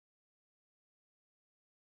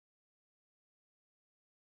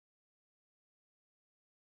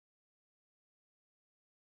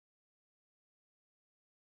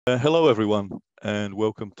Hello everyone, and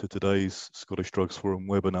welcome to today's Scottish Drugs Forum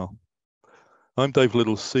webinar. I'm Dave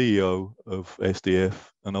Little, CEO of SDF,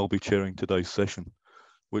 and I'll be chairing today's session,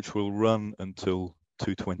 which will run until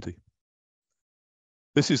 2:20.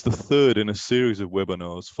 This is the third in a series of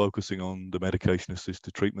webinars focusing on the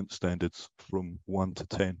medication-assisted treatment standards from 1 to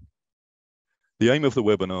 10. The aim of the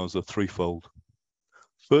webinars are threefold.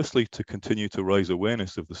 Firstly, to continue to raise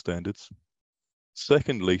awareness of the standards.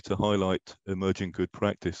 Secondly, to highlight emerging good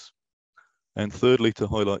practice. And thirdly, to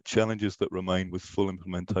highlight challenges that remain with full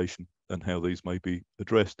implementation and how these may be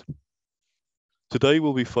addressed. Today,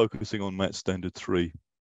 we'll be focusing on MAT Standard 3.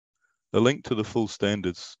 A link to the full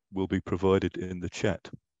standards will be provided in the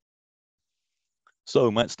chat.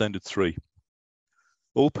 So, MAT Standard 3.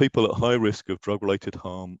 All people at high risk of drug-related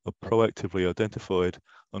harm are proactively identified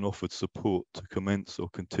and offered support to commence or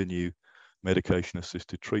continue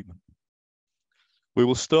medication-assisted treatment. We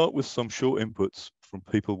will start with some short inputs from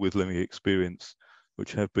people with living experience,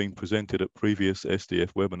 which have been presented at previous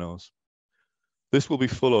SDF webinars. This will be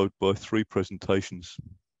followed by 3 presentations.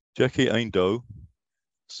 Jackie Aindoe,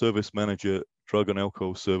 Service Manager, Drug and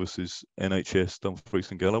Alcohol Services, NHS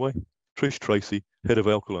Dumfries and Galloway, Trish Tracy, Head of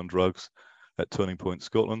Alcohol and Drugs at Turning Point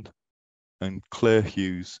Scotland, and Claire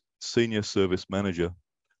Hughes, Senior Service Manager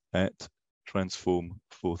at Transform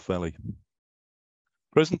Forth Valley.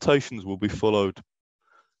 Presentations will be followed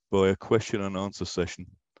by a question and answer session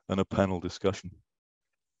and a panel discussion.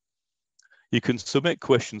 You can submit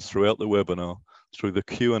questions throughout the webinar through the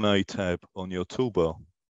Q&A tab on your toolbar.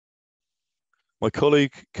 My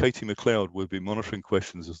colleague, Katie McLeod, will be monitoring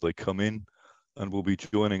questions as they come in and will be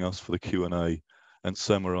joining us for the Q&A and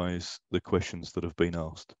summarize the questions that have been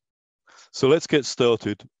asked. So let's get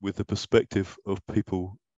started with the perspective of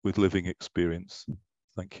people with living experience.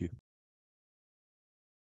 Thank you.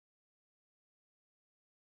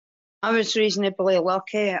 I was reasonably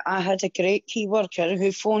lucky. I had a great key worker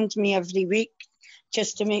who phoned me every week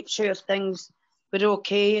just to make sure things were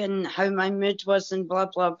okay and how my mood was and blah,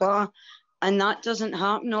 blah, blah. And that doesn't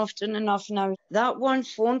happen often enough now. That one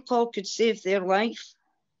phone call could save their life.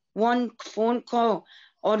 One phone call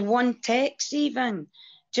or one text even,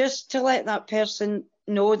 just to let that person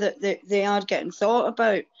know that they are getting thought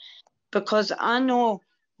about. Because I know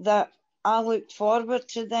that I looked forward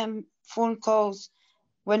to them phone calls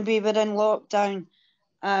when we were in lockdown.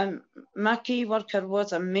 My key worker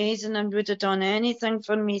was amazing and would have done anything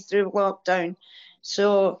for me through lockdown.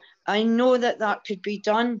 So I know that that could be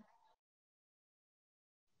done.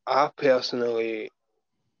 I personally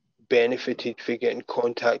benefited from getting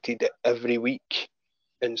contacted every week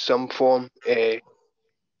in some form.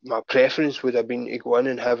 My preference would have been to go in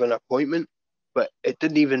and have an appointment, but it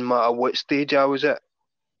didn't even matter what stage I was at.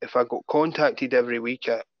 If I got contacted every week,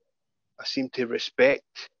 I seemed to respect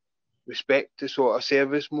the sort of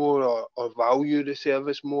service more, or value the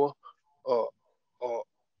service more, or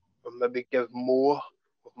maybe give more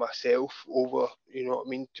of myself over, you know what I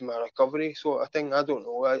mean, to my recovery sort of thing. I don't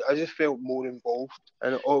know. I just felt more involved,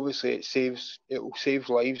 and obviously it will save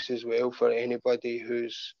lives as well for anybody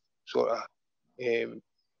who's sort of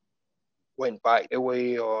went back the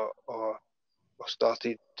way or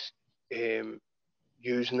started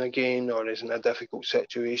using again, or is in a difficult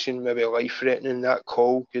situation, maybe life-threatening. That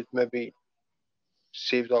call could maybe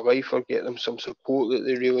save their life or get them some support that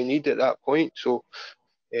they really need at that point. So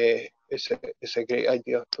it's a great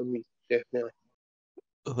idea for me, definitely.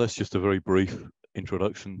 That's just a very brief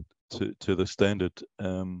introduction to the standard.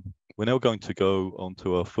 We're now going to go on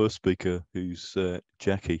to our first speaker, who's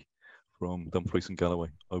Jackie from Dumfries and Galloway.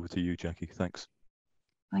 Over to you, Jackie. Thanks.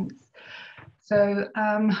 Thanks. So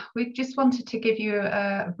we just wanted to give you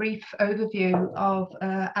a brief overview of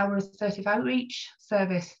our assertive outreach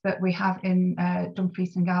service that we have in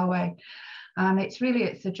Dumfries and Galloway. And it's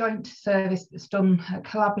a joint service that's done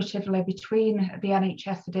collaboratively between the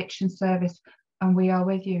NHS Addiction Service and We Are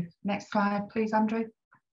With You. Next slide, please, Andrew.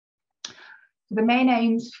 The main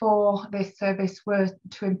aims for this service were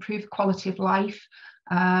to improve quality of life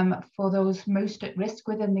for those most at risk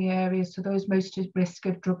within the area, so those most at risk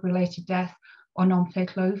of drug-related death or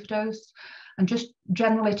non-fatal overdose, and just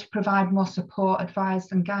generally to provide more support,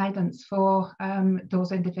 advice and guidance for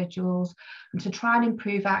those individuals, and to try and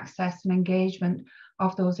improve access and engagement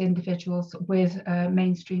of those individuals with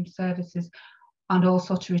mainstream services, and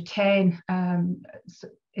also to retain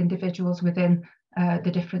individuals within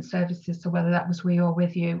the different services, so whether that was We Are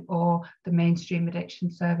With You or the mainstream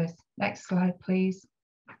addiction service. Next slide, please.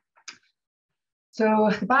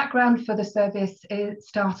 So the background for the service, it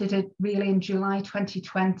started really in July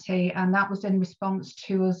 2020, and that was in response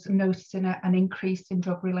to us noticing an increase in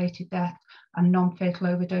drug-related death and non-fatal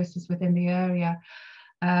overdoses within the area.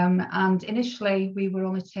 And initially, we were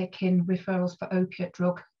only taking referrals for opiate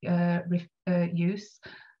drug use,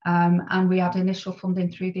 and we had initial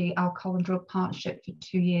funding through the Alcohol and Drug Partnership for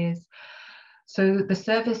 2 years. So the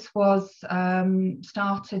service was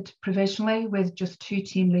started provisionally with just 2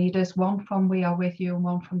 team leaders, one from We Are With You and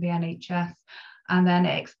one from the NHS, and then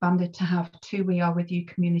it expanded to have 2 We Are With You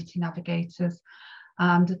community navigators.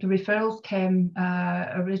 And the referrals came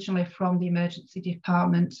originally from the emergency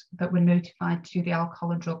department that were notified to the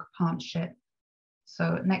Alcohol and Drug Partnership.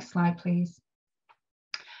 So next slide, please.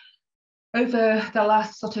 Over the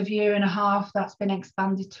last sort of year and a half, that's been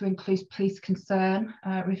expanded to include police concern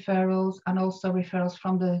referrals, and also referrals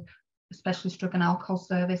from the Specialist Drug and Alcohol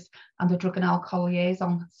Service and the Drug and Alcohol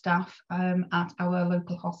Liaison staff at our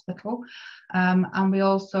local hospital. And we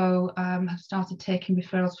also have started taking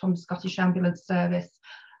referrals from the Scottish Ambulance Service,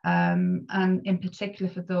 and in particular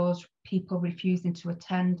for those people refusing to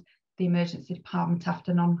attend the emergency department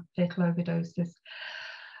after non-fatal overdoses.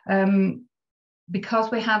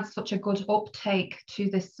 Because we had such a good uptake to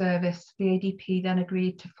this service, the ADP then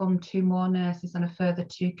agreed to fund 2 more nurses and a further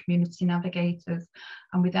 2 community navigators.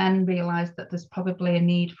 And we then realised that there's probably a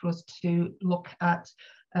need for us to look at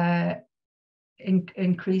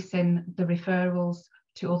increasing the referrals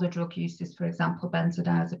to other drug uses, for example,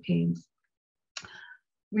 benzodiazepines.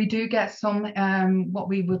 We do get some what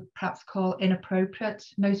we would perhaps call inappropriate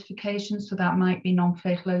notifications, so that might be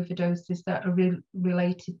non-fatal overdoses that are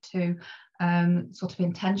related to sort of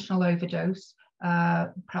intentional overdose,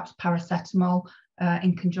 perhaps paracetamol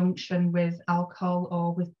in conjunction with alcohol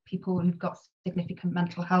or with people who've got significant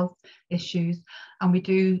mental health issues. And we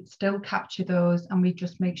do still capture those, and we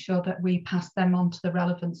just make sure that we pass them on to the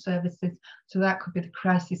relevant services. So that could be the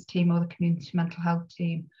crisis team or the community mental health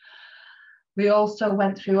team. We also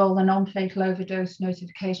went through all the non-fatal overdose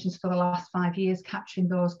notifications for the last 5 years, capturing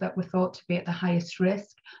those that were thought to be at the highest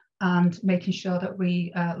risk and making sure that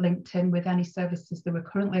we linked in with any services that we're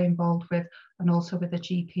currently involved with, and also with the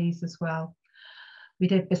GPs as well. We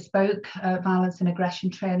did bespoke violence and aggression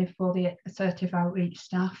training for the assertive outreach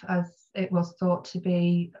staff, as it was thought to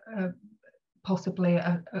be possibly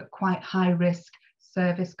a quite high risk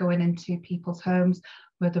service going into people's homes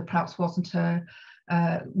where there perhaps wasn't a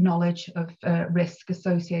knowledge of risk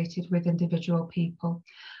associated with individual people.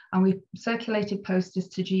 And we circulated posters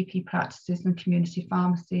to GP practices and community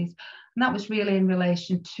pharmacies. And that was really in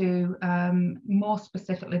relation to more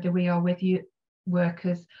specifically the We Are With You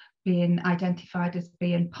workers being identified as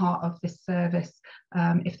being part of this service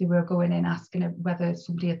if they were going in asking whether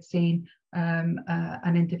somebody had seen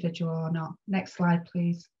an individual or not. Next slide,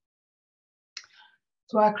 please.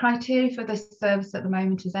 So our criteria for this service at the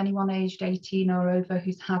moment is anyone aged 18 or over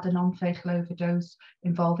who's had a non-fatal overdose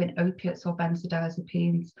involving opiates or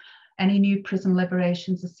benzodiazepines. Any new prison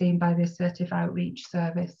liberations are seen by the assertive outreach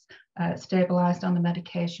service, stabilised on the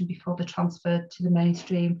medication before they're transferred to the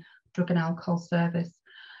mainstream drug and alcohol service.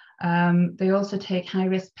 They also take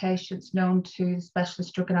high-risk patients known to the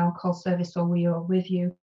Specialist Drug and Alcohol Service or We Are With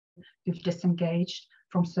You who've disengaged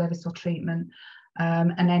from service or treatment.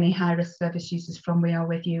 And any high-risk service users from We Are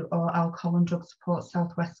With You or Alcohol and Drug Support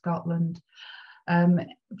South West Scotland.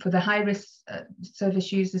 For the high-risk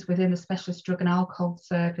service users within the Specialist Drug and Alcohol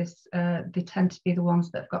Service, they tend to be the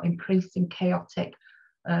ones that have got increasing chaotic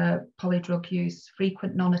polydrug use,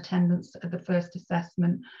 frequent non-attendance at the first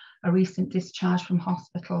assessment, a recent discharge from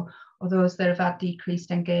hospital, or those that have had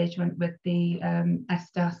decreased engagement with the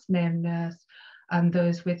SDAS named nurse, and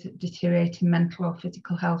those with deteriorating mental or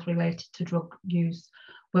physical health related to drug use,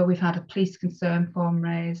 where we've had a police concern form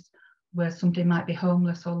raised, where somebody might be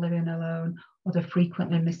homeless or living alone, or they're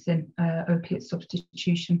frequently missing opiate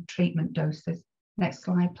substitution treatment doses. Next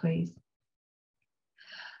slide, please.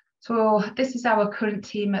 So this is our current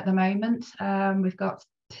team at the moment. We've got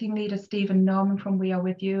team leader Stephen Norman from We Are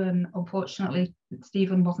With You, and unfortunately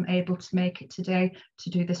Stephen wasn't able to make it today to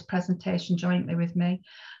do this presentation jointly with me.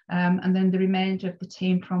 And then the remainder of the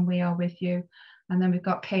team from We Are With You. And then we've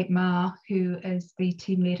got Kate Marr, who is the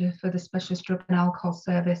team leader for the Specialist Drug and Alcohol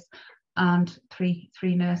Service, and three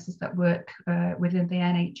nurses that work within the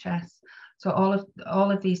NHS. So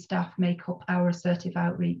all of these staff make up our assertive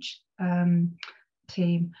outreach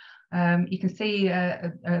team. You can see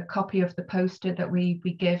a copy of the poster that we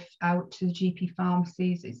give out to the GP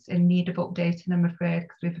pharmacies. It's in need of updating, I'm afraid,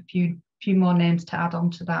 because we have a few more names to add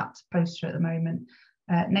on to that poster at the moment.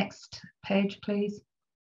 Next page, please.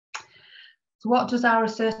 So what does our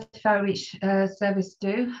assertive outreach service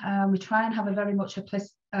do? We try and have a very much a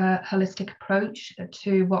holistic approach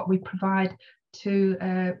to what we provide to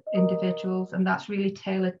individuals, and that's really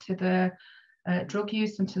tailored to their drug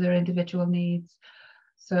use and to their individual needs.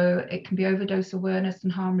 So it can be overdose awareness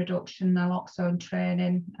and harm reduction, naloxone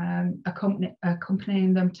training,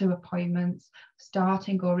 accompanying them to appointments,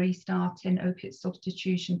 starting or restarting opiate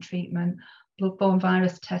substitution treatment, bloodborne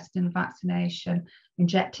virus testing, vaccination,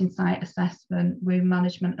 injecting site assessment, wound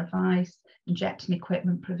management advice, injecting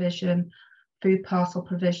equipment provision, food parcel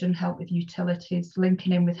provision, help with utilities,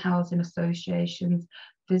 linking in with housing associations,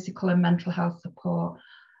 physical and mental health support,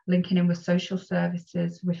 linking in with social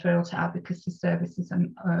services, referral to advocacy services,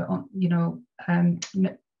 and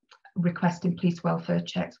requesting police welfare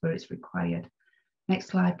checks where it's required. Next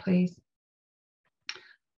slide, please.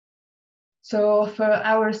 So for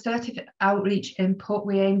our assertive outreach input,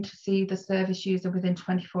 we aim to see the service user within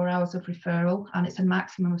 24 hours of referral, and it's a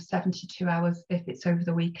maximum of 72 hours if it's over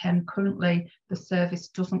the weekend. Currently, the service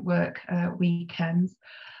doesn't work weekends.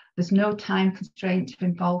 There's no time constraint to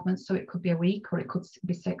involvement, so it could be a week or it could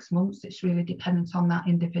be 6 months. It's really dependent on that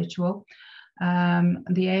individual.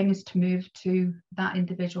 The aim is to move to that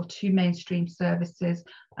individual to mainstream services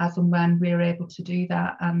as and when we're able to do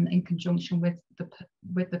that, and in conjunction with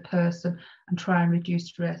the person, and try and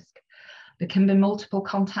reduce risk. There can be multiple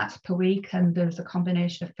contacts per week, and there's a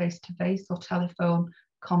combination of face-to-face or telephone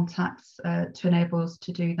contacts to enable us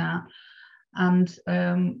to do that. And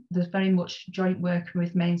there's very much joint work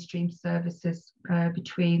with mainstream services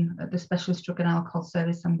between the Specialist Drug and Alcohol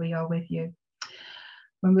Service and We Are With You.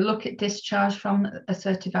 When we look at discharge from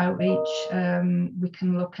assertive outreach, we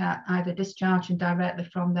can look at either discharging directly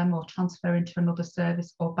from them or transferring to another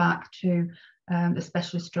service or back to the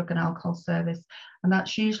Specialist Drug and Alcohol Service. And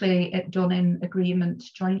that's usually done in agreement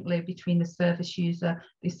jointly between the service user,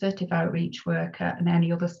 the assertive outreach worker, and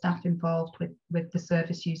any other staff involved with the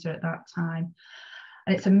service user at that time.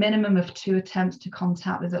 And it's a minimum of 2 attempts to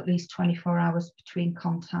contact with at least 24 hours between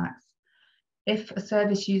contacts. If a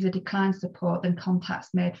service user declines support, then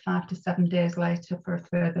contact's made 5 to 7 days later for a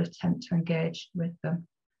further attempt to engage with them.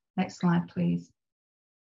 Next slide, please.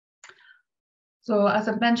 So as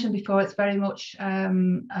I've mentioned before, it's very much a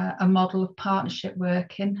model of partnership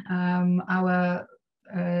working. Our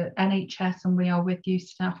NHS and We Are With You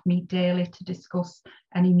staff meet daily to discuss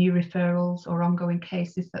any new referrals or ongoing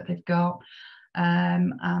cases that they've got,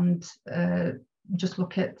 and just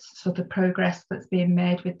look at sort of the progress that's being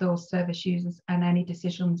made with those service users and any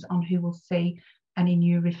decisions on who will see any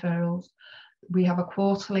new referrals. We have a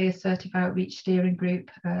quarterly assertive outreach steering group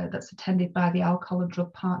that's attended by the Alcohol and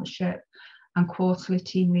Drug Partnership, and quarterly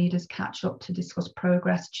team leaders catch up to discuss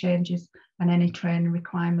progress, changes, and any training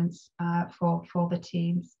requirements for the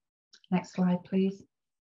teams. Next slide, please.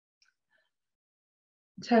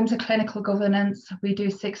 In terms of clinical governance, we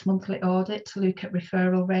do 6 monthly audit to look at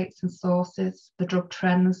referral rates and sources, the drug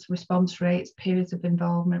trends, response rates, periods of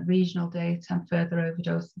involvement, regional data, and further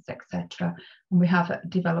overdoses, etc. And we have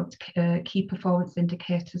developed key performance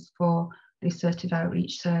indicators for the assertive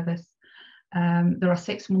outreach service. There are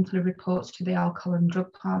 6 monthly reports to the Alcohol and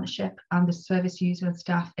Drug Partnership, and the service user and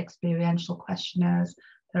staff experiential questionnaires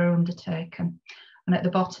that are undertaken. And at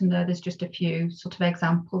the bottom there's just a few sort of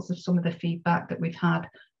examples of some of the feedback that we've had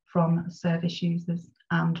from service users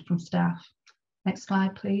and from staff. Next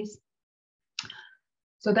slide, please.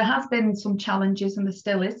 So there has been some challenges, and there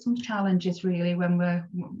still is some challenges really when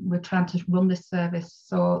we're trying to run this service.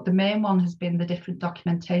 So the main one has been the different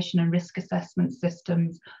documentation and risk assessment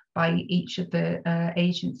systems by each of the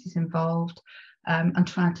agencies involved, and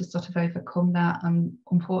trying to sort of overcome that. And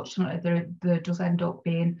unfortunately there does end up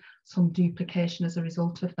being some duplication as a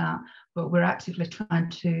result of that, but we're actively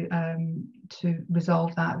trying to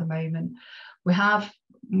resolve that at the moment. We have,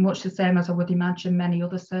 much the same as I would imagine many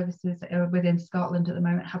other services within Scotland at the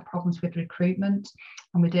moment, have problems with recruitment,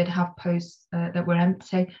 and we did have posts that were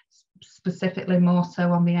empty, specifically more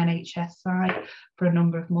so on the NHS side for a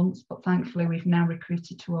number of months, but thankfully we've now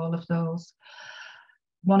recruited to all of those.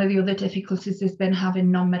 One of the other difficulties has been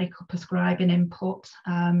having non-medical prescribing input,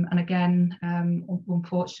 and again,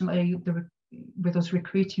 unfortunately, with us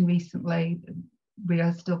recruiting recently, we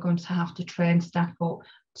are still going to have to train staff up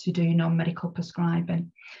to do non-medical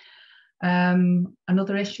prescribing.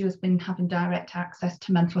 Another issue has been having direct access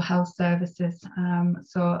to mental health services.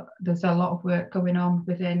 So there's a lot of work going on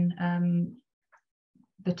within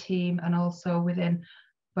the team and also within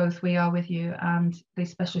both We Are With You and the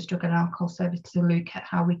Specialist Drug and Alcohol Service to look at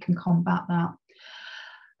how we can combat that.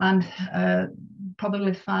 And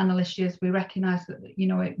probably the final issue is we recognise that, you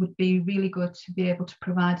know, it would be really good to be able to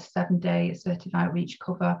provide a 7-day assertive outreach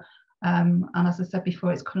cover. And as I said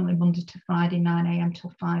before, it's currently Monday to Friday, 9 AM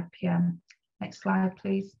till 5 PM. Next slide,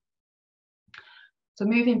 please. So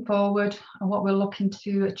moving forward, what we're looking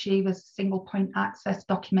to achieve is a single point access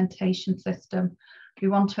documentation system We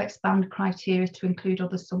want to expand criteria to include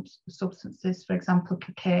other substances, for example,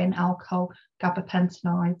 cocaine, alcohol,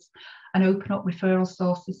 gabapentinoids, and open up referral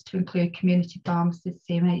sources to include community pharmacies,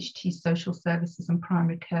 CMHT, social services and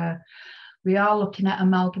primary care. We are looking at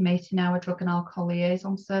amalgamating our drug and alcohol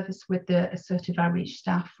liaison service with the assertive outreach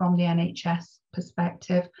staff from the NHS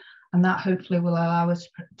perspective, and that hopefully will allow us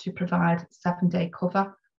to provide 7-day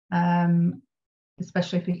cover,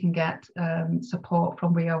 especially if we can get support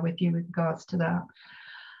from We Are With You with regards to that.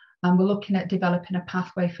 And we're looking at developing a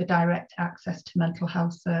pathway for direct access to mental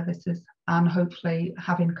health services, and hopefully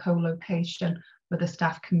having co-location where the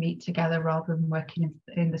staff can meet together rather than working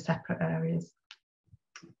in the separate areas.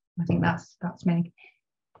 I think that's me.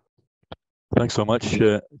 Thanks so much,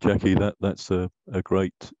 Jackie. That's a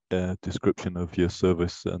great description of your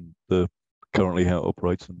service and currently how it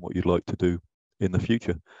operates and what you'd like to do in the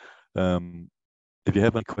future. If you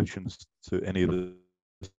have any questions to any of the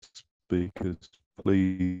speakers,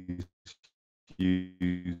 please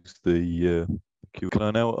use the Q. Can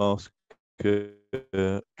I now ask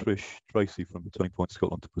Trish Tracy from Turning Point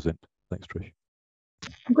Scotland to present? Thanks, Trish.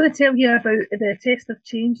 I'm going to tell you about the test of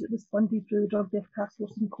change that was funded through the Drug Death Task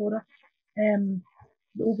Force and CORA, the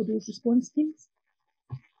overdose response teams.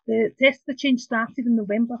 The test of change started in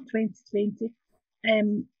November 2020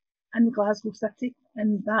 in Glasgow City,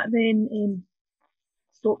 and that then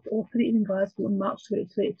stopped operating in Glasgow in March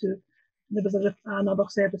 2022. There was another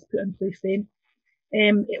service put in place then.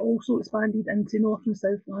 It also expanded into North and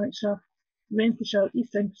South Lanarkshire, Renfrewshire,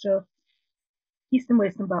 East Renfrewshire, East and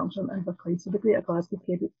Western Berkshire and Inverclyde, so the Greater Glasgow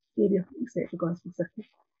area except for Glasgow City.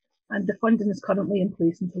 And the funding is currently in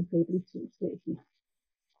place until February 2023.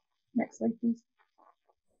 Next slide, please.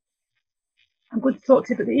 I'm going to talk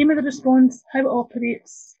to you about the aim of the response, how it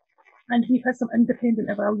operates, and we've had some independent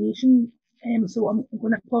evaluation. So I'm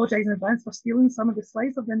going to apologise in advance for stealing some of the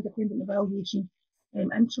slides of the independent evaluation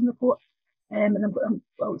interim report, and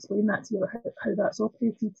I'll explain that to you how that's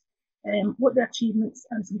operated, what the achievements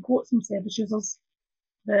and some quotes from service users,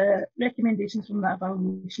 the recommendations from that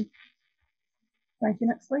evaluation. Thank you.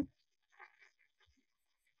 Next slide.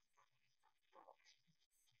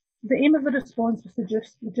 The aim of the response was to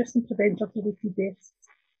reduce and prevent drug-related deaths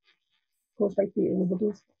caused by fatal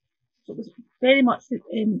overdose. So it was very much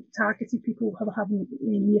targeted people who are having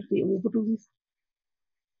near fatal overdoses.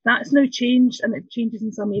 That's now changed, and it changes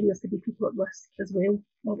in some areas to be people at risk as well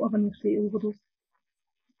of a near fatal overdose.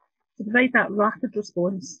 To provide that rapid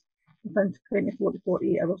response within 24 to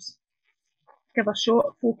 48 hours, give a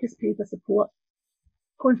short, focused period of support,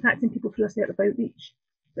 contacting people through assertive outreach,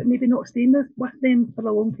 but maybe not staying with them for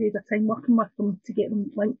a long period of time, working with them to get them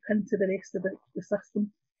linked into the rest of the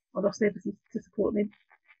system or other services to support them.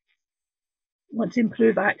 Want to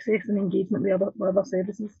improve access and engagement with other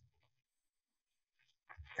services.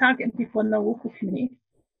 Targeting people in the local community,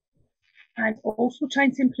 and also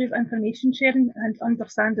trying to improve information sharing and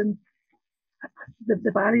understanding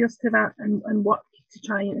the barriers to that, and work to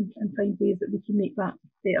try and find ways that we can make that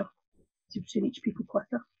better to reach people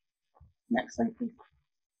quicker. Next slide, please.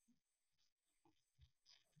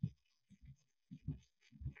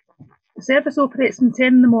 The service operates from 10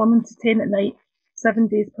 in the morning to 10 at night, 7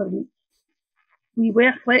 days per week. We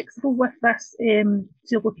were flexible with this to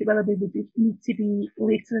look at whether they would need to be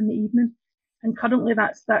later in the evening, and currently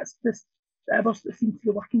that's the hours that seem to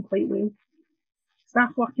be working quite well.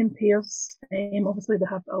 Staff work in pairs. Obviously they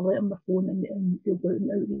have alert on their phone, and they'll go out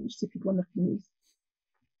and outreach to people in their communities.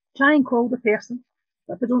 Try and call the person,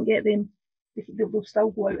 but if they don't get them, they'll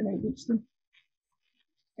still go out and outreach them.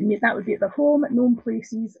 And that would be at their home, at known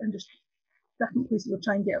places, and just different places we'll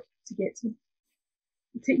try and get to them.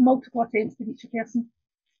 We take multiple attempts to reach a person.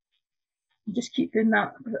 You just keep doing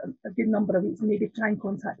that for a good number of weeks, and maybe try and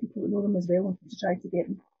contact people that know them as well to try to get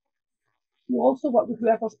them. We'll also work with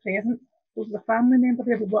whoever's present. If there's a family member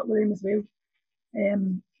there, we'll work with them as well.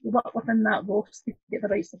 We'll work within that box to get the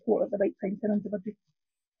right support at the right time for an individual.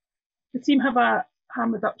 The team have a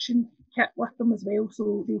harm reduction kit with them as well,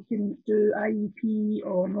 so they can do IEP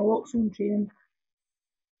or naloxone training.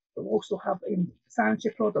 We'll also have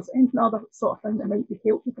sanitary products, anything other sort of thing that might be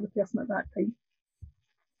helpful for the person at that time.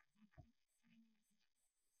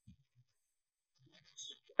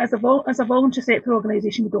 As a voluntary sector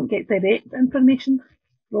organisation, we don't get direct information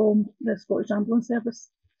from the Scottish Ambulance Service.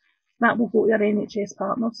 That will go to our NHS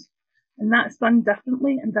partners, and that's done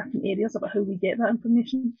differently in different areas about how we get that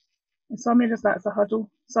information. In some areas that's a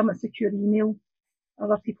hurdle, some it's secure email,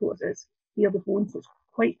 other people it's via the phone, so it's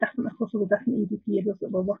quite different across all the different ADP areas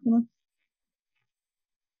that we're working on.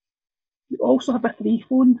 We also have a free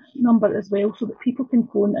phone number as well, so that people can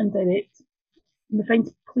phone in direct. And we find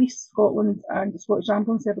Police Scotland and the Scottish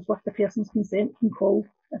Ambulance Service, with the person's consent, can call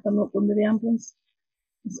if they're not going with the ambulance.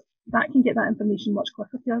 That can get that information much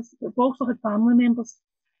quicker to us. But we've also had family members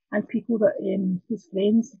and people that whose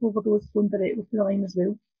friends have overdosed going directly to the line as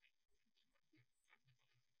well.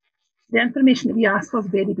 The information that we ask for is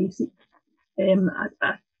very basic.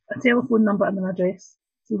 A telephone number and an address.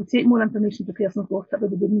 So we take more information if the person's lost it,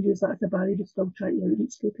 but we wouldn't use that as a barrier to still try to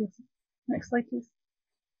outreach to the person. Next slide, please.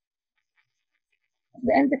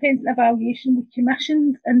 The independent evaluation, we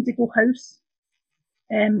commissioned Indigo House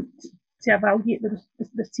to evaluate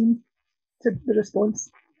the team, to the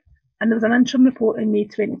response. And there was an interim report in May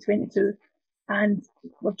 2022. And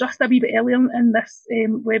we're just a wee bit earlier in this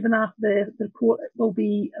webinar. The report will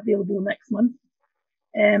be available next month.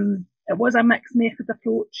 It was a mixed method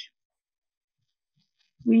approach.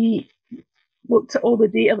 We looked at all the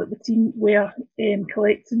data that the team were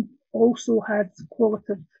collecting, also had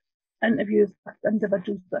qualitative interviews with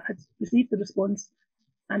individuals that had received the response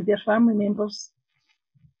and their family members,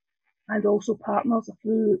 and also partners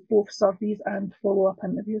through both surveys and follow-up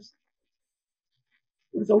interviews.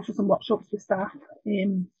 There was also some workshops with staff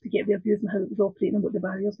to get their views on how it was operating and what the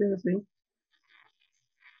barriers were as well.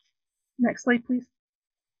 Next slide, please.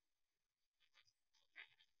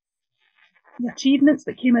 The achievements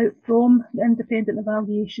that came out from the independent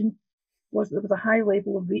evaluation was that there was a high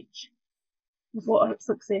level of reach. There was a lot of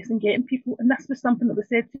success in getting people, and this was something that was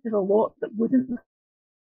said to us a lot that wouldn't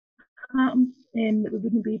happen, that we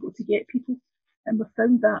wouldn't be able to get people, and we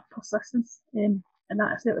found that persistence, and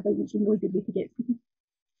that assertive outreach was a really good way to get people.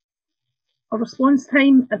 Our response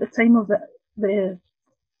time at the time of the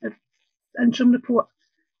interim report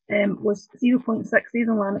was 0.6 days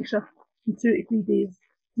in Lanarkshire and 2 to 3 days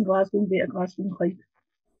in Glasgow and Greater Glasgow and Clyde.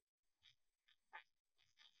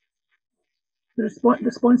 The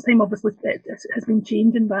response time obviously has been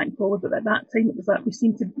changing back and forward, but at that time it was that we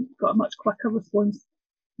seem to have got a much quicker response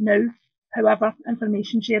now. However,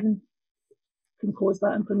 information sharing can cause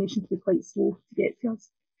that information to be quite slow to get to us,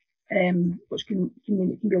 which can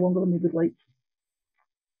mean it can be longer than we would like.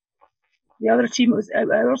 The other achievement was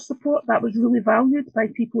our support. That was really valued by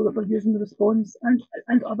people that were using the response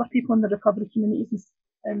and other people in the recovery communities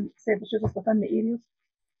and service users within the areas,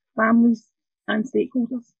 families and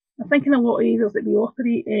stakeholders. I think in a lot of areas that we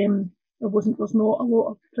operate, there's not a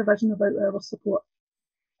lot of provision about our support,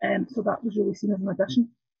 so that was really seen as an addition.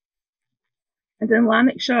 And in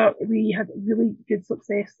Lanarkshire, we had really good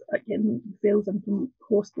success at getting referrals in from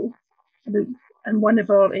hospital. And one of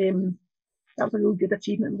our, that was a really good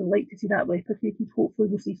achievement. We'd like to see that replicated. Hopefully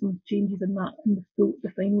we'll see some changes in that in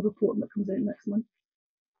the final report that comes out next month.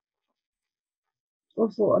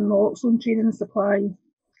 Also on naloxone training and supply,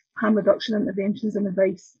 harm reduction interventions and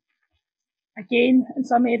advice. Again, in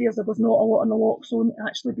some areas there was not a lot of naloxone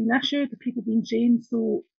actually being issued, the people being trained,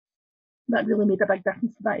 so that really made a big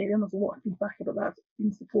difference to that area, and there's a lot of feedback about that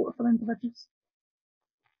being supportive for individuals.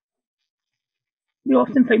 We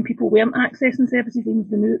often found people weren't accessing services, even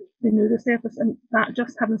if they knew the service, and that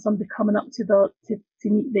just having somebody coming up to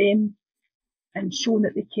meet them and showing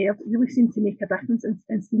that they cared really seemed to make a difference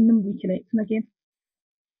in seeing them reconnecting again.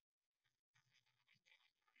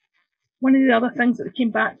 One of the other things that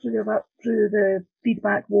came back through the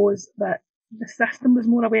feedback was that the system was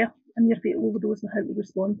more aware in near fatal overdose and how to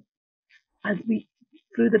respond. And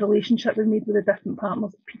through the relationship we made with the different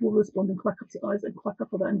partners, people were responding quicker to us and quicker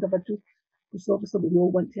for the individual, which is obviously what we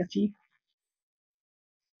all want to achieve.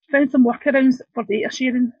 Found some workarounds for data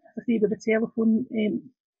sharing, as I say, with the telephone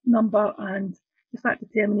number and just that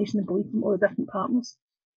determination and belief from all the different partners.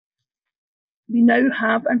 We now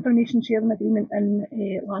have information sharing agreement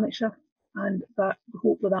in Lanarkshire, and that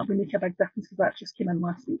hopefully that will make a big difference because that just came in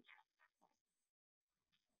last week.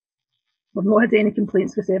 We've not had any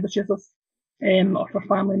complaints for service users or for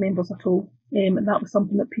family members at all, and that was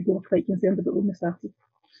something that people were quite concerned about when we started.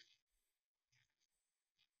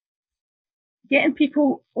 Getting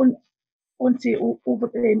people onto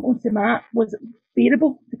MAT was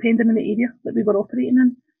variable depending on the area that we were operating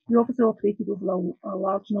in. We obviously operated over a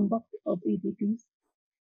large number of ADPs.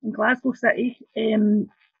 In Glasgow City,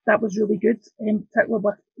 that was really good,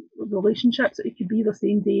 particularly with relationships. It could be the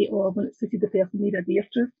same day or when it suited the person, maybe a day or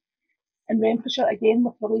two. In Renfrewshire, again,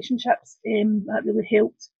 with relationships, that really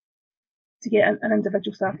helped to get an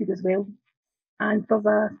individual started as well. And there's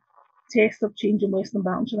a test of change in Western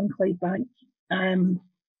Bartonshire and Clydebank, and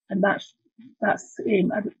that's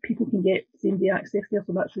people can get same day access there,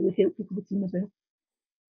 so that's really helpful for the team as well.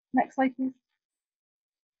 Next slide, please.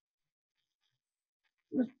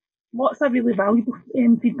 There's lots of really valuable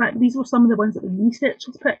feedback. These were some of the ones that the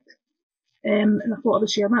researchers picked, and I thought I would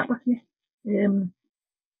share that with you.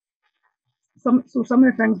 some of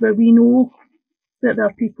the things where we know that there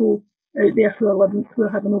are people out there who are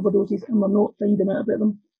having overdoses, and we're not finding out about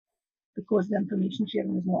them because the information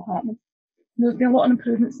sharing is not happening. There's been a lot of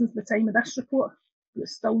improvements since the time of this report, but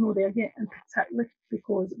it's still not there yet, and particularly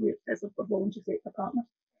because it's a voluntary sector partner.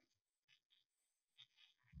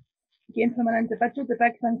 Again, from an individual, the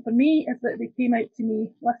big thing for me is that they came out to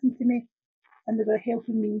me, listened to me, and they were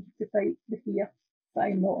helping me to fight the fear that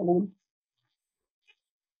I'm not alone.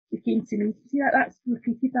 They came to me. See, that's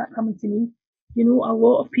repeated, that coming to me. You know, a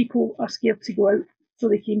lot of people are scared to go out, so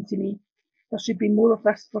they came to me. There should be more of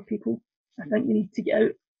this for people. I think we need to get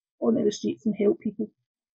out onto the streets and help people.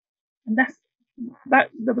 And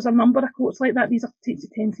there was a number of quotes like that. These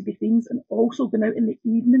tend to be themes, and also going out in the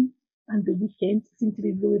evening and the weekend seem to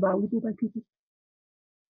be really valuable by people.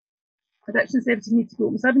 Addiction services need to be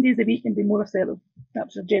open 7 days a week and be more assertive. That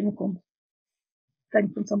was a general thing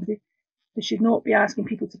from somebody. They should not be asking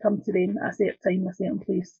people to come to them at a certain time, a certain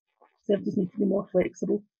place. Services need to be more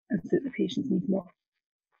flexible and suit the patient's needs more.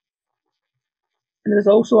 And there's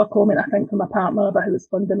also a comment, I think, from a partner about how it's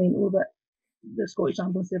fundamental that the Scottish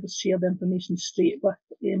Ambulance Service share the information straight with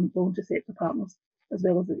voluntary sector partners, as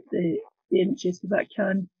well as the NHS, because that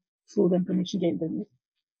can slow the information getting down.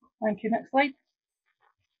 Thank you. Next slide.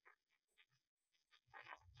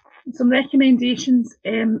 Some recommendations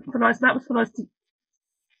for us. That was for us to,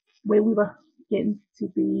 where we were getting to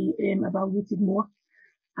be evaluated more,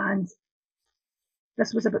 and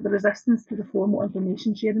this was about the resistance to the formal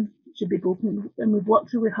information sharing. It should be broken, and we've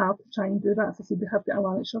worked really hard to try and do that. As I said, we have got a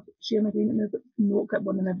Lanarkshire sharing agreement now, but not got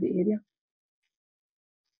one in every area.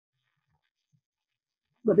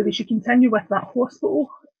 But that we should continue with that hospital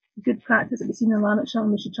good practice that we've seen in Lanarkshire,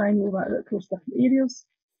 and we should try and roll that out across different areas.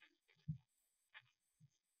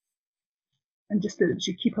 And just that we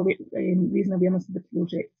should keep raising awareness of the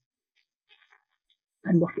project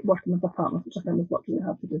and working with our partners, which I think we've worked really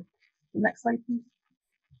hard to do. The next slide, please.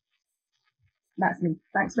 That's me.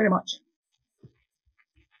 Thanks very much.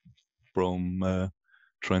 From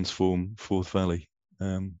Transform Forth Valley.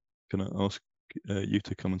 Can I ask you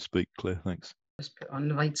to come and speak, Claire? Thanks. Just put on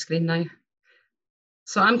the wide screen now.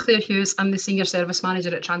 So I'm Claire Hughes. I'm the Senior Service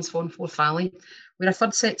Manager at Transform Forth Valley. We're a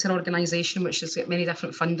third sector organisation which has got many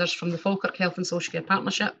different funders, from the Falkirk Health and Social Care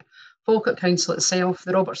Partnership, Falkirk Council itself,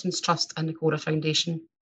 the Robertson's Trust and the Cora Foundation.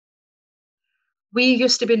 We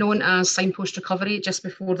used to be known as Signpost Recovery just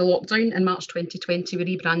before the lockdown. In March 2020, we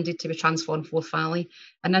rebranded to be Transform Forth Valley,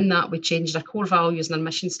 and in that we changed our core values and our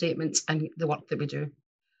mission statements and the work that we do.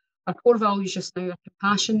 Our core values just now are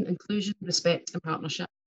compassion, inclusion, respect and partnership.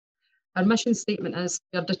 Our mission statement is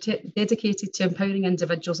we are dedicated to empowering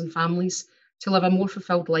individuals and families to live a more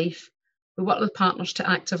fulfilled life. We work with partners to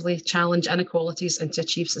actively challenge inequalities and to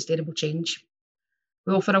achieve sustainable change.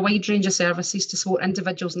 We offer a wide range of services to support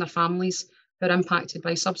individuals and their families who are impacted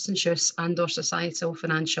by substance use and/or societal,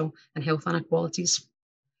 financial and health inequalities.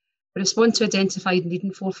 We respond to identified need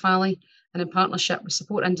in Forth Valley, and in partnership we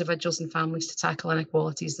support individuals and families to tackle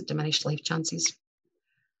inequalities that diminish life chances.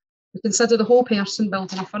 We consider the whole person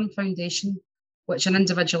building a firm foundation which an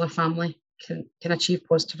individual or family can achieve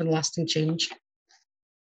positive and lasting change.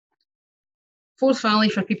 Forth Valley,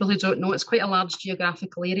 for people who don't know, it's quite a large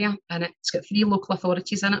geographical area, and it's got 3 local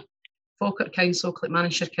authorities in it: Falkirk Council,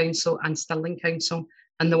 Clackmannanshire Council and Stirling Council,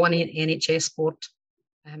 and the one NHS board,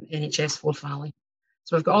 NHS Forth Valley.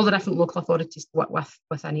 So we've got all the different local authorities to work with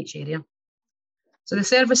within each area. So the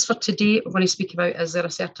service for today we're going to speak about is their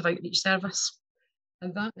assertive outreach service.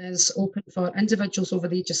 And that is open for individuals over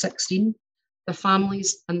the age of 16, their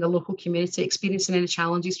families and the local community experiencing any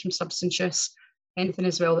challenges from substance use, anything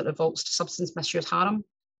as well that revolts to substance misuse harm,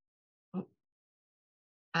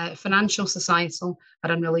 financial, societal,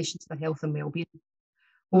 or in relation to their health and wellbeing.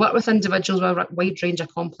 We work with individuals with a wide range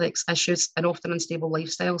of complex issues and often unstable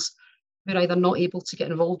lifestyles who are either not able to get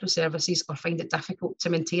involved with services or find it difficult to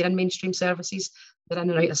maintain in mainstream services. They're in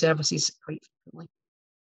and out of services quite frequently.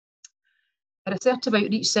 Our assertive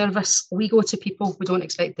outreach service, we go to people, we don't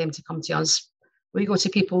expect them to come to us. We go to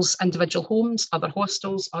people's individual homes, other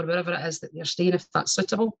hostels, or wherever it is that they're staying, if that's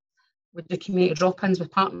suitable. We do community drop-ins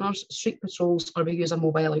with partners, street patrols, or we use a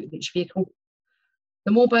mobile outreach vehicle.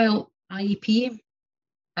 The mobile IEP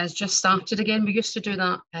has just started again. We used to do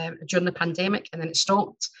that during the pandemic, and then it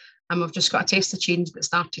stopped. And we've just got a test of change that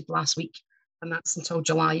started last week, and that's until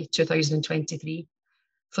July 2023.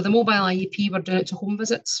 For the mobile IEP, we're doing it to home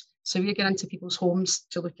visits. So we get into people's homes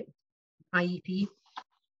to look at IEP.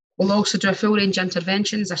 We'll also do a full range of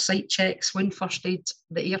interventions, our site checks, wound first aid,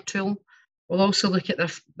 the air tool. We'll also look at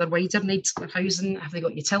their wider needs, their housing. Have they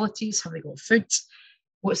got utilities? Have they got food?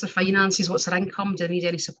 What's their finances? What's their income? Do they need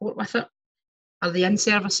any support with it? Are they in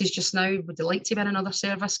services just now? Would they like to be in another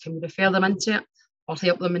service? Can we refer them into it or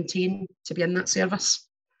help them maintain to be in that service?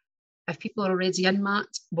 If people are already in MAT,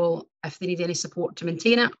 well, if they need any support to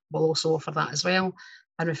maintain it, we'll also offer that as well,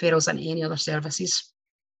 and referrals into any other services.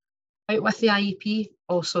 Out with the IEP,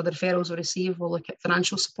 also the referrals we receive will look at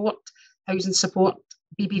financial support, housing support,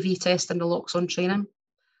 BBV test and naloxone training.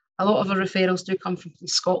 A lot of our referrals do come from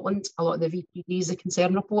Police Scotland, a lot of the VPDs, the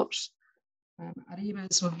concern reports. Our aim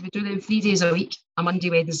is we do them 3 days a week, a Monday,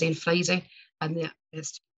 Wednesday and Friday, and they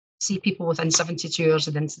see people within 72 hours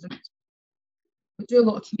of the incident. We do a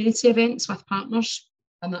lot of community events with partners,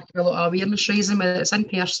 and that can be a lot of awareness raising, whether it's in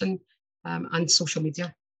person and social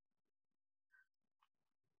media.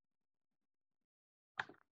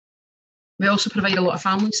 We also provide a lot of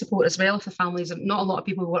family support as well. If the families, not a lot of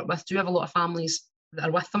people we work with do have a lot of families that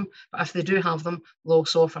are with them, but if they do have them, we'll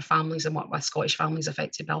also offer families and work with Scottish families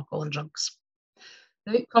affected by alcohol and drugs.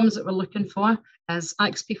 The outcomes that we're looking for is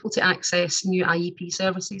ask people to access new IEP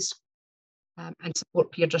services and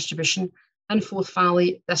support peer distribution. In Forth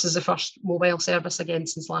Valley, this is the first mobile service again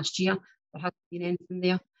since last year. There hasn't been anything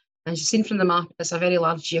there. And as you've seen from the map, it's a very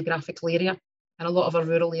large geographical area, and a lot of our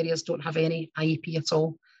rural areas don't have any IEP at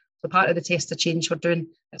all. So part of the test of change we're doing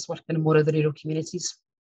is working in more of the rural communities.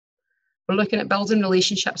 We're looking at building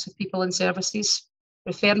relationships with people in services,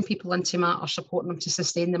 referring people into MAT or supporting them to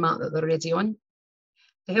sustain the MAT that they're already on,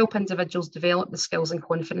 to help individuals develop the skills and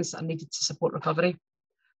confidence that are needed to support recovery.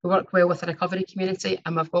 We work well with the recovery community,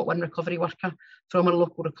 and we've got one recovery worker from our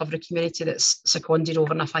local recovery community that's seconded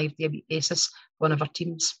over on a 5-day basis for one of our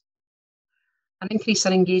teams. An increase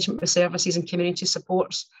in engagement with services and community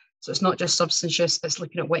supports. So it's not just substance use, it's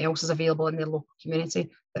looking at what else is available in their local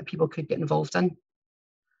community that people could get involved in.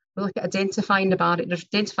 We look at identifying and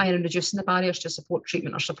reducing the barriers to support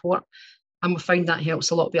treatment or support, and we found that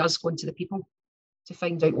helps a lot by us going to the people to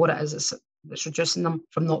find out what it is that's reducing them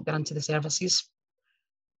from not getting into the services.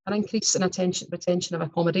 An increase in retention of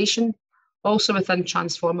accommodation. Also within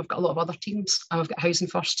Transform, we've got a lot of other teams, and we've got Housing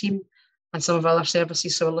First team and some of our other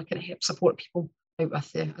services, so we're looking at help support people out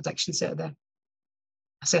with the addiction set of the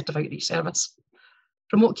assertive outreach service.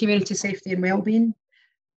 Promote community safety and wellbeing,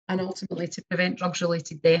 and ultimately to prevent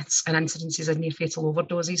drugs-related deaths and incidences of near-fatal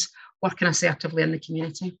overdoses, working assertively in the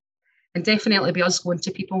community. And definitely by us going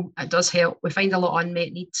to people, it does help. We find a lot of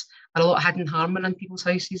unmet needs and a lot of hidden harm in people's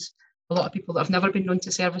houses. A lot of people that have never been known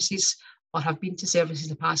to services or have been to services in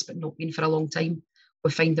the past but not been for a long time,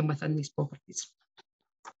 we find them within these properties.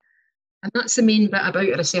 And that's the main bit about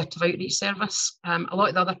our assertive outreach service. A lot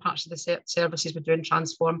of the other parts of the services we do in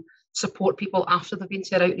Transform support people after they've been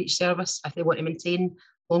to our outreach service if they want to maintain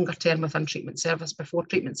longer term within treatment service, before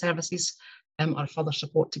treatment services, or further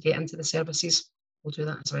support to get into the services. We'll do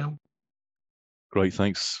that as well. Great,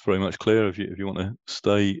 thanks very much, Claire. If you want to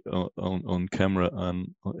stay on camera,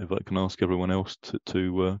 and if I can ask everyone else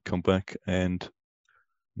to come back, and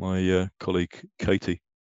my colleague Katie.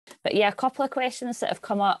 But yeah, a couple of questions that have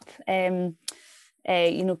come up, you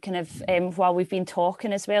know, kind of while we've been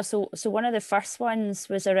talking as well. So one of the first ones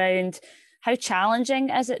was around how challenging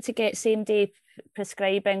is it to get same-day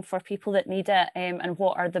prescribing for people that need it, and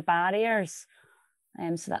what are the barriers?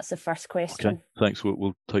 So that's the first question. Okay, thanks.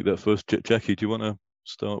 We'll take that first. Jackie, do you want to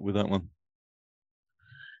start with that one?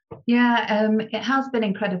 Yeah, it has been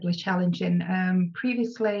incredibly challenging.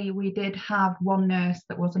 Previously, we did have one nurse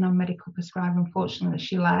that was a non-medical prescriber. Unfortunately,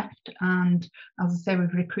 she left, and as I say,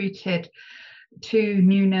 we've recruited 2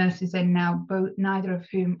 new nurses in now, neither of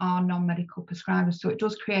whom are non-medical prescribers. So it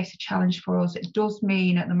does create a challenge for us. It does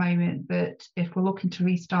mean at the moment that if we're looking to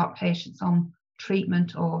restart patients on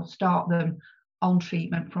treatment or start them on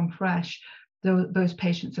treatment from fresh, those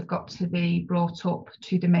patients have got to be brought up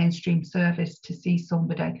to the mainstream service to see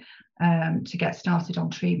somebody to get started on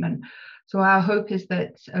treatment. So our hope is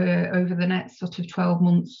that over the next sort of 12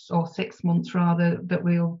 months or 6 months rather, that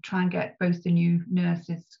we'll try and get both the new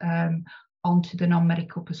nurses onto the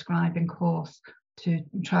non-medical prescribing course to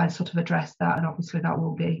try and sort of address that, and obviously that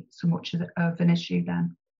will be so much of an issue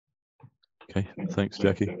then. Okay, thanks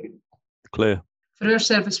Jackie. Claire. For our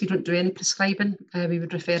service, we don't do any prescribing. We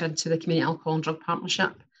would refer into the Community Alcohol and Drug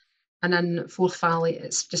Partnership. And in Forth Valley,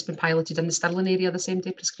 it's just been piloted in the Stirling area, the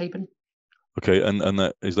same-day prescribing. Okay,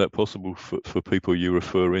 and is that possible for people you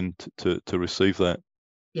refer in to receive that?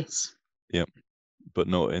 Yes. Yeah, but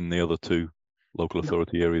not in the other 2 local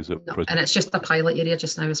authority areas at present? And it's just a pilot area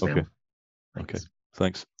just now as well. Okay,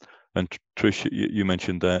 thanks. And Trish, you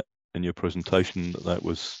mentioned that in your presentation that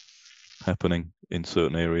was happening in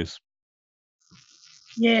certain areas.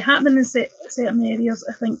 Yeah, happening in certain areas,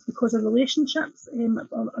 I think, because of relationships, and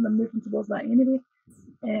I'm moving towards that anyway.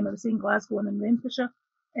 I was in Glasgow and in Renfrewshire,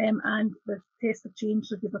 and the test of change,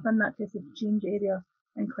 so if you're within that test of change area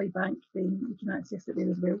in Clydebank, then you can access it there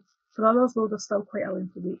as well. For others, though, there's still quite a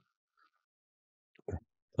length to wait.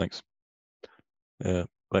 Thanks.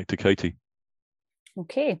 Back to Katie.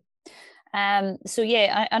 Okay. So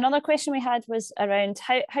yeah, another question we had was around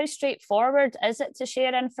how straightforward is it to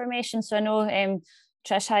share information? So I know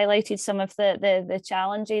Trish highlighted some of the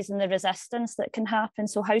challenges and the resistance that can happen.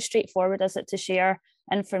 So how straightforward is it to share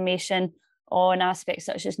information on aspects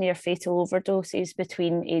such as near fatal overdoses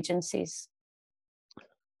between agencies?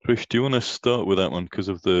 Trish, do you want to start with that one because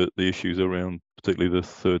of the issues around particularly the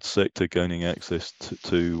third sector gaining access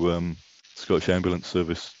to Scottish Ambulance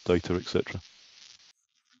Service data, etc.?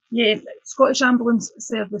 Yeah, Scottish Ambulance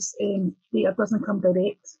Service data doesn't come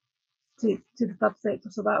direct to the third sector,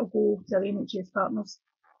 so that will go to our NHS partners,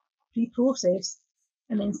 pre-processed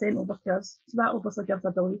and then sent over to us. So that obviously gives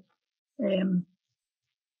a delay,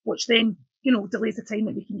 which then, delays the time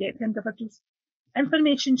that we can get to individuals.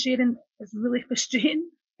 Information sharing is really frustrating.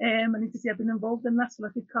 I need to say I've been involved in this for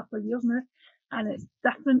a good couple of years now, and it's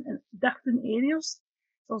different in different areas.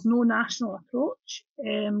 There's no national approach.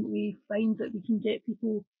 We find that we can get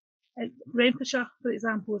people. Renfrewshire, for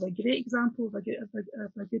example, is a great example of a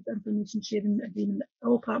good information sharing agreement that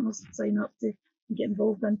all partners sign up to and get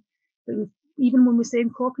involved in. But even when we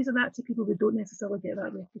send copies of that to people, we don't necessarily get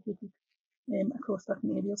that replicated across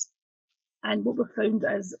different areas. And what we've found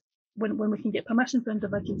is when we can get permission for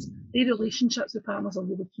individuals, their relationships with partners are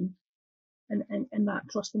really key in that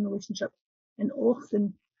trusting relationship. And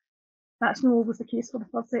often that's not always the case for the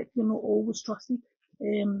third sector. You're not always trusted,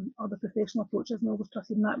 or the professional approach isn't always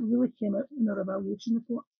trusted, and that really came out in our evaluation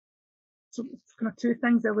report. So it's kind of two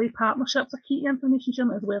things. The way partnerships are key to information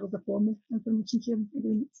sharing as well as the formal information sharing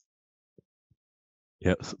agreements.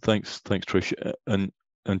 Yeah, thanks Trish.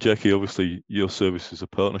 And Jackie, obviously your service is a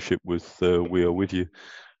partnership with We Are With You.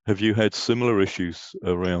 Have you had similar issues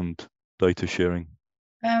around data sharing?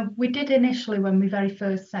 We did initially when we very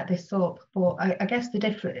first set this up, but I guess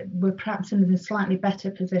we're perhaps in a slightly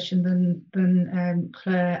better position than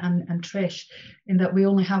Claire and Trish, in that we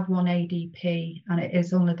only have one ADP and it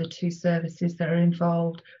is only the two services that are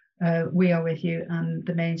involved. We Are With You and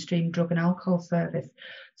the mainstream drug and alcohol service.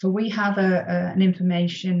 So we have an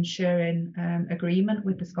information sharing agreement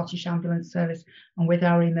with the Scottish Ambulance Service and with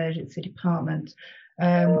our emergency department.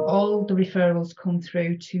 All the referrals come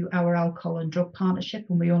through to our alcohol and drug partnership,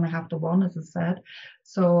 and we only have the one, as I said.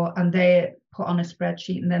 So, and they put on a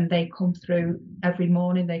spreadsheet, and then they come through every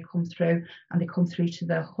morning. They come through to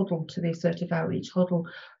the huddle, to the assertive outreach huddle.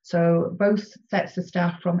 So both sets of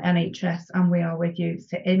staff from NHS and We Are With You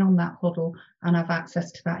sit in on that huddle and have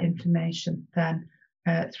access to that information then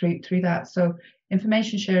through that. So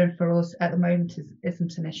information sharing for us at the moment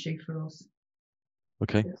isn't an issue for us.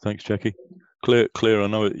 Okay, thanks, Jackie. Claire, I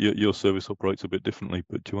know your service operates a bit differently,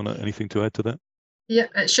 but do you want anything to add to that? Yeah,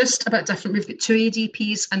 it's just a bit different. We've got 2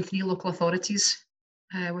 ADPs and 3 local authorities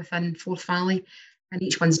within Forth Valley, and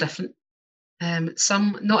each one's different.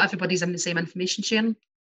 Not everybody's in the same information sharing.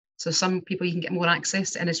 So some people you can get more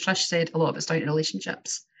access to, and as Trish said, a lot of it's down to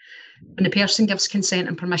relationships. When the person gives consent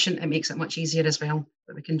and permission, it makes it much easier as well,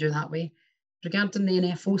 that we can do that way. Regarding the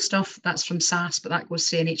NFO stuff, that's from SAS, but that goes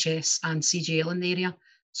to NHS and CGL in the area.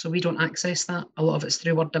 So we don't access that. A lot of it's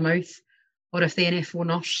through word of mouth, or if the NFO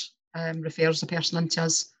nurse refers the person into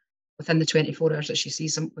us within the 24 hours that she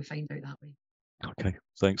sees them, we find out that way. Okay,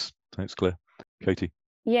 thanks Claire. Katie.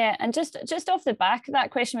 Yeah, and just off the back of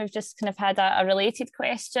that question, we've just kind of had a related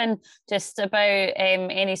question just about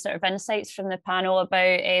any sort of insights from the panel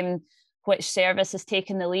about which service has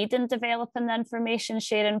taken the lead in developing the information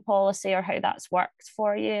sharing policy, or how that's worked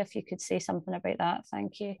for you. If you could say something about that,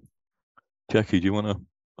 thank you. Jackie, do you want to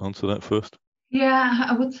answer that first? Yeah,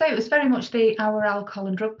 I would say it was very much our alcohol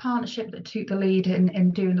and drug partnership that took the lead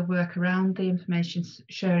in doing the work around the information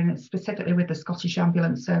sharing, specifically with the Scottish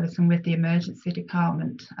Ambulance Service and with the emergency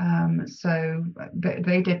department. So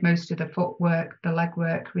they did most of the footwork, the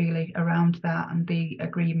legwork really around that and the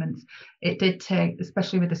agreements. It did take,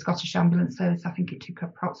 especially with the Scottish Ambulance Service, I think it took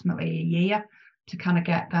approximately a year to kind of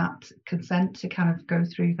get that consent to kind of go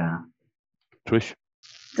through that. Trish?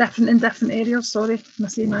 Different in different areas, sorry, my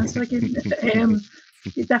same answer again.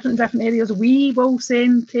 different areas. We will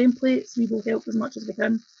send templates, we will help as much as we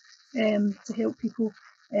can to help people.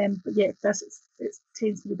 But yeah, it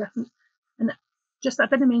tends to be different. And just, I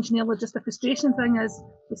didn't mention earlier, just the frustration thing is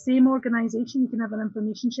the same organisation, you can have an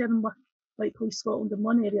information sharing with, like Police Scotland in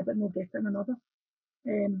one area, but not get it in another.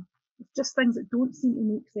 It's just things that don't seem to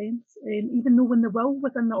make sense, even though when the will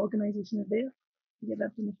within the organisation is there, you get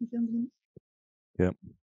that information sharing. Yeah.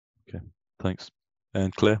 Okay. Thanks.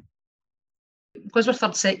 And Claire? Because we're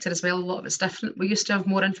third sector as well, a lot of it's different. We used to have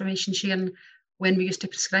more information sharing when we used to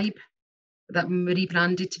prescribe. That when we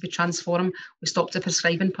rebranded to be Transform, we stopped the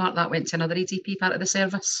prescribing part, that went to another EDP part of the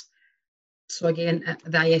service. So again,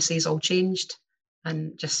 the ISA's all changed,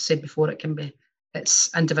 and just said before, it's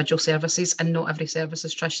individual services, and not every service,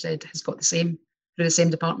 as Trish said, has got the same through the same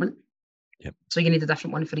department. Yep. So you need a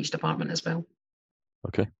different one for each department as well.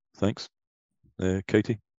 Okay, thanks.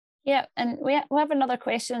 Katie? Yeah, and we have another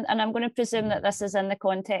question, and I'm going to presume that this is in the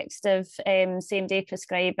context of same-day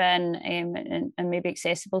prescribing and maybe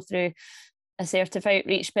accessible through assertive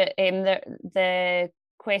outreach, but the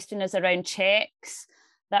question is around checks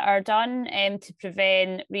that are done to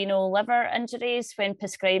prevent renal liver injuries when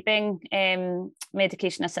prescribing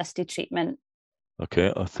medication-assisted treatment.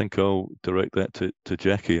 Okay, I think I'll direct that to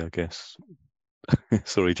Jackie, I guess.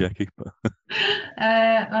 Sorry, Jackie. All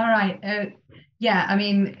right. Yeah, I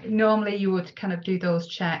mean, normally you would kind of do those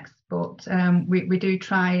checks, but we do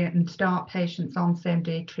try and start patients on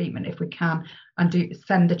same-day treatment if we can, and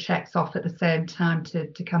send the checks off at the same time to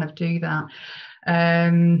kind of do that.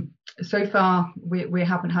 So far, we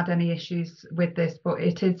haven't had any issues with this, but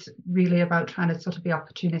it is really about trying to sort of be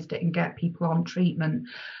opportunistic and get people on treatment.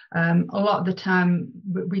 A lot of the time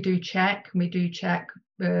we do check.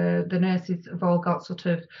 The nurses have all got sort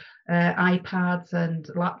of iPads and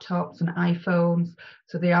laptops and iPhones,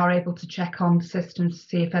 so they are able to check on systems to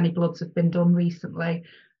see if any bloods have been done recently,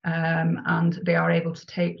 and they are able to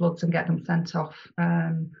take bloods and get them sent off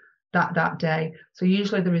that day. So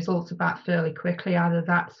usually the results are back fairly quickly, either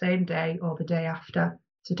that same day or the day after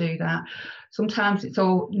to do that. Sometimes it's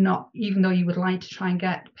all not, even though you would like to try and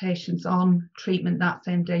get patients on treatment that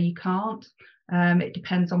same day, you can't. It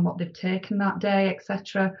depends on what they've taken that day,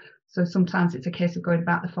 etc. So sometimes it's a case of going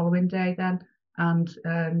back the following day then and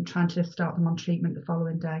trying to start them on treatment the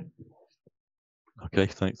following day. Okay,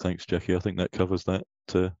 thanks, Jackie. I think that covers that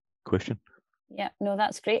question. Yeah, no,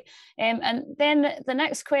 that's great. And then the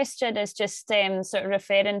next question is just sort of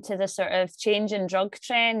referring to the sort of change in drug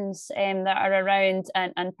trends that are around,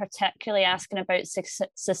 and particularly asking about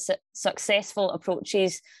successful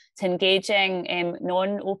approaches to engaging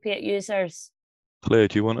non-opiate users. Claire,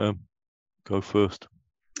 do you want to go first?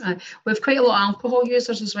 We have quite a lot of alcohol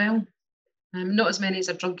users as well. Not as many as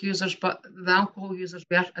our drug users, but the alcohol users,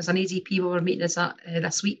 as an ADP, we were meeting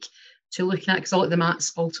this week to look at, because a lot of the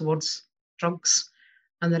mat's all towards drugs,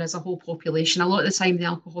 and there is a whole population. A lot of the time the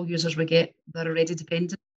alcohol users we get, they're already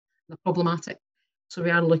dependent, they're problematic. So we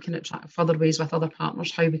are looking at further ways with other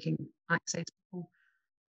partners how we can access people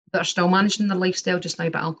that are still managing their lifestyle just now,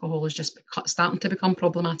 but alcohol is just starting to become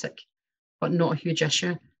problematic, but not a huge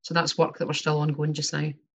issue. So that's work that we're still ongoing just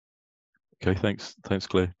now. Okay, thanks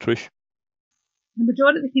Claire. Trish? The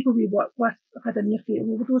majority of the people we work with have had a near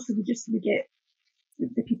fatal overdose, so we get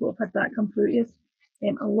the people who have had that come through to us.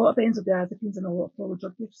 A lot of benzodiazepines and a lot of follow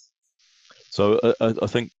drug use. So I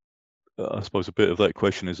think, I suppose a bit of that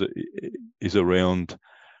question is around,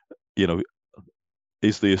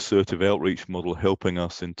 is the assertive outreach model helping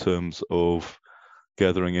us in terms of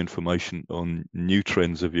gathering information on new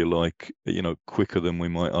trends, if you like, quicker than we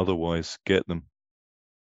might otherwise get them?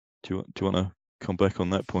 Do you want to come back on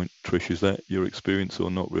that point, Trish? Is that your experience or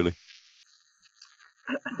not really?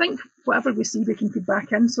 I think whatever we see, we can feed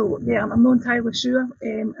back in. So yeah, I'm not entirely sure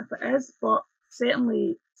if it is, but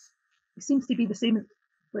certainly it seems to be the same.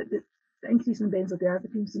 Like the increase in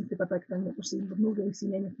benzodiazepines seems to be a big thing that we're seeing. We've not really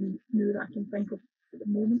seen anything new that I can think of at the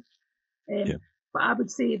moment. But I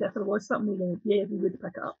would say that if there was something, we would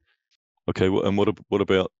pick it up. Okay, well, and what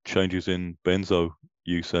about changes in benzo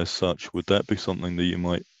use as such? Would that be something that you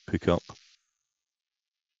might pick up?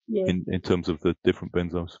 Yeah. In terms of the different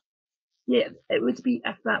benzos? Yeah, it would be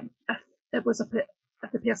if the person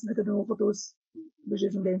who had an overdose was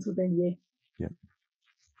using benzo, then yeah. Yeah.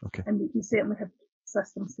 Okay. And we certainly have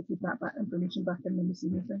systems to keep that information back in when we see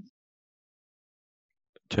new things.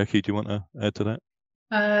 Jackie, do you want to add to that?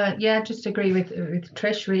 Yeah, just agree with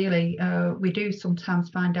Trish, really. We do sometimes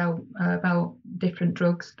find out about different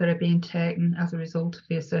drugs that are being taken as a result of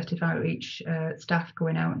the assertive outreach staff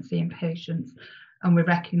going out and seeing patients. And we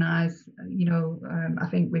recognise, I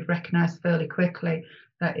think we've recognised fairly quickly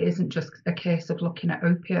that it isn't just a case of looking at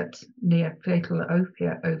near fatal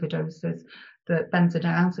opiate overdoses, that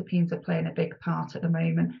benzodiazepines are playing a big part at the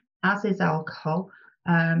moment, as is alcohol.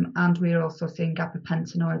 And we're also seeing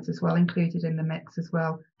gabapentinoids as well included in the mix as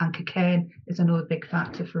well. And cocaine is another big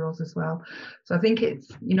factor for us as well. So I think it's,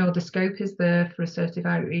 the scope is there for assertive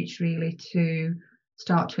outreach really to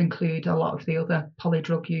start to include a lot of the other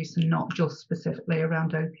polydrug use and not just specifically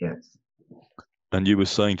around opiates. And you were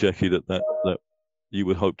saying, Jackie, that you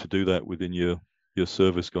would hope to do that within your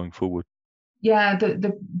service going forward. Yeah,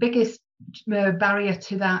 the biggest barrier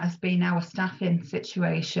to that has been our staffing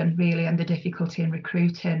situation, really, and the difficulty in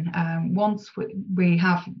recruiting. Once we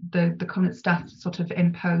have the current staff sort of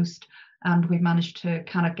in post, and we've managed to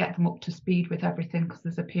kind of get them up to speed with everything, because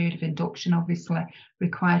there's a period of induction obviously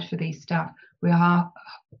required for these staff, we are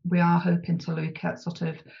hoping to look at sort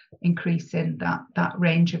of increasing that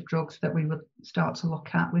range of drugs that we would start to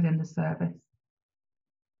look at within the service.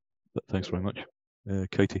 Thanks very much.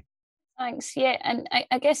 Katie. Thanks. Yeah, and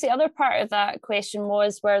I guess the other part of that question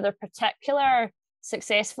was, were there particular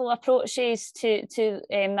successful approaches to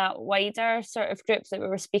that wider sort of group that we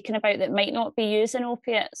were speaking about that might not be using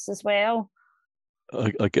opiates as well?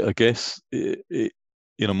 I guess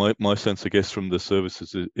my sense, I guess, from the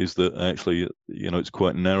services is that actually, it's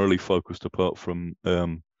quite narrowly focused, apart from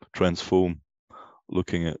Transform,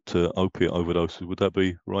 looking at opiate overdoses. Would that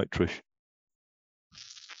be right, Trish?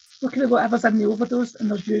 Looking at whatever's in the overdose,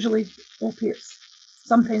 and there's usually opiates.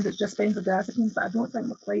 Sometimes it's just benzodiazepines, but I don't think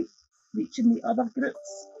we're quite reaching the other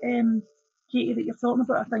groups, Katie, that you're talking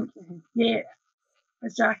about. I think, yeah,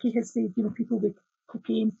 as Jackie has said, people with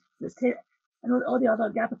cocaine, and all the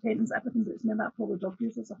other gabapentins, everything that's in that, probably drug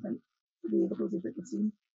users, I think, the overdoses that we've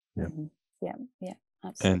seen. Yeah,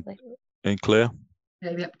 absolutely. And Claire?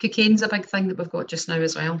 Yeah, cocaine's a big thing that we've got just now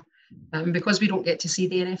as well. Because we don't get to see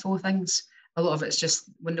the NFO things, a lot of it's just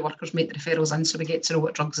when the workers make the referrals in, so we get to know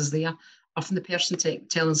what drugs is there. Often the person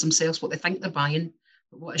telling us themselves what they think they're buying,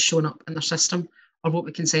 but what is showing up in their system, or what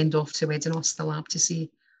we can send off to Wedinos, the lab, to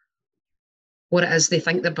see what it is they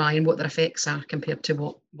think they're buying, what their effects are compared to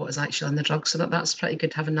what is actually in the drug. So that's pretty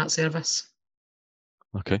good, having that service.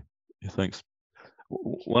 Okay, yeah, thanks.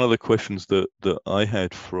 One of the questions that I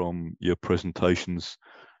had from your presentations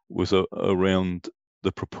was around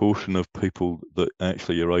the proportion of people that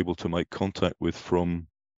actually you're able to make contact with from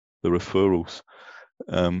the referrals.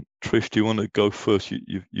 Trish, do you want to go first?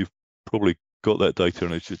 You've probably got that data,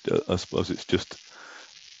 and it's just, I suppose it's just,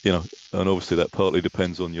 and obviously that partly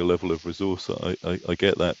depends on your level of resource. I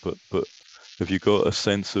get that, but have you got a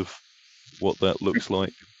sense of what that looks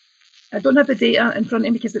like? I don't have the data in front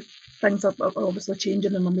of me because things are obviously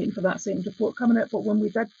changing, and I'm waiting for that second report coming out. But when we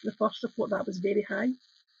did the first report, that was very high,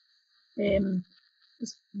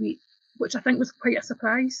 which I think was quite a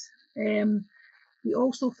surprise. We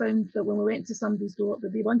also found that when we went to somebody's door,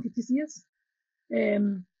 that they wanted to see us.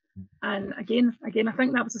 And again, I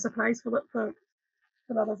think that was a surprise for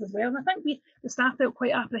others as well. And I think the staff felt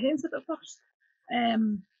quite apprehensive at first.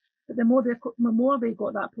 But the more they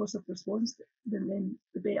got that positive response, then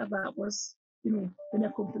the better that was, the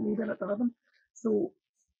more confident they were at delivering. So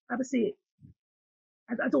I would say,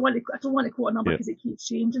 I don't want to quote a number because it keeps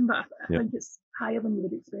changing, but I think it's higher than you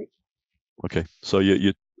would expect. Okay, so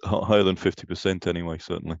you're higher than 50% anyway,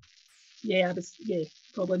 certainly. Yeah,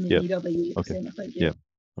 probably maybe near the 80%. Okay. I think. Yeah.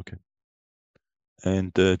 Okay.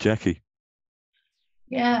 And Jackie.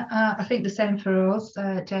 Yeah, I think the same for us,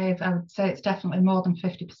 Dave. I would say it's definitely more than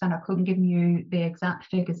 50%. I couldn't give you the exact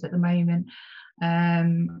figures at the moment.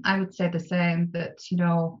 I would say the same, that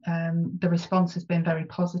the response has been very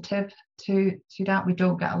positive to that. We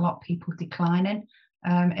don't get a lot of people declining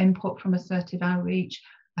input from assertive outreach.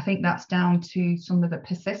 I think that's down to some of the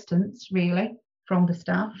persistence, really, from the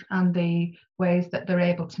staff and the ways that they're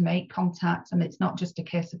able to make contact. And it's not just a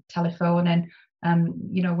case of telephoning and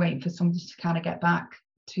waiting for somebody to kind of get back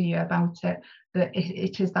to you about it. That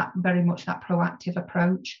it is that very much that proactive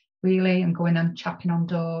approach, really, and going and chapping on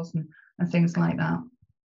doors and things like that.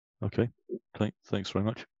 Okay, thanks very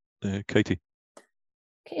much. Katie.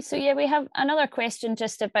 Okay, so yeah, we have another question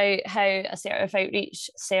just about how assertive outreach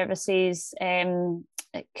services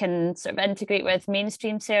can sort of integrate with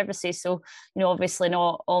mainstream services. So, obviously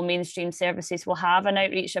not all mainstream services will have an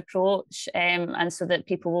outreach approach, and so that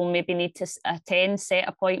people will maybe need to attend set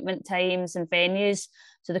appointment times and venues.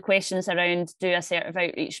 So the questions around, do assertive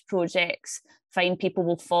outreach projects find people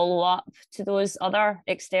will follow up to those other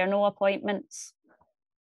external appointments?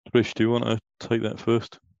 Trish, do you want to take that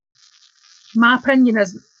first? My opinion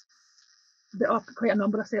is there are quite a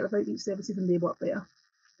number of assertive outreach services, and they work better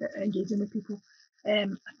at engaging with people. I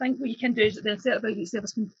think what you can do is that the assertive outreach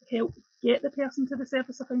service can help get the person to the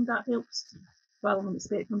service. I find that helps, rather than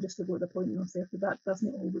expecting them just to go to the appointment themselves. That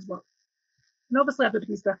doesn't always work. And obviously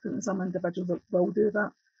everybody's different, and some individuals will do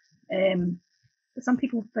that. But some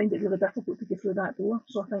people find it really difficult to get through that door.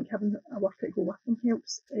 So I think having a worker to go with them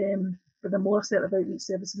helps. But the more assertive outreach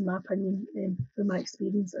services, in my opinion, from my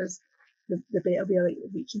experience, is the better we are at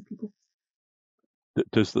reaching people.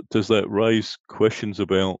 Does that raise questions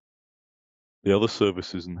about the other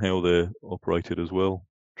services and how they're operated as well,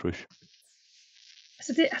 Trish?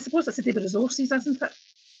 I suppose it's a bit of resources, isn't it?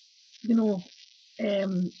 you know,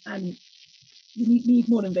 and we need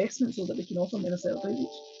more investment so that we can offer more assertive outreach.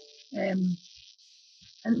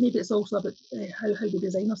 And maybe it's also about how we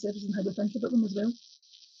design our services and how we think about them as well.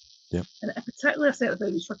 Yeah. And particularly assertive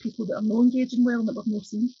outreach for people that are not engaging well and that we've not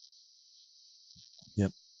seen. Yeah.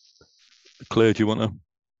 Claire, do you want to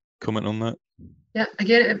comment on that? Yeah,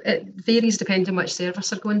 again, it varies depending on which service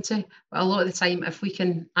they're going to, but a lot of the time, if we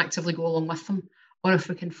can actively go along with them, or if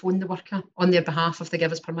we can phone the worker on their behalf if they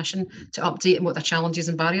give us permission to update on what their challenges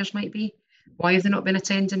and barriers might be. Why have they not been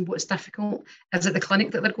attending? What's difficult? Is it the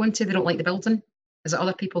clinic that they're going to? They don't like the building? Is it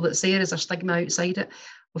other people that's there? Is there stigma outside it?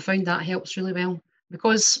 We found that helps really well.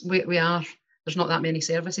 Because there's not that many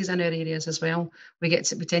services in our areas as well. We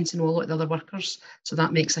tend to know a lot of the other workers, so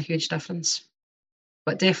that makes a huge difference.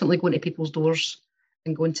 But definitely going to people's doors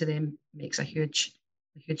and going to them makes a huge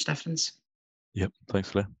difference. Yep,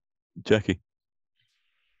 thanks, Claire. Jackie?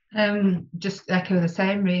 Just echo the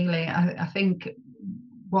same, really. I think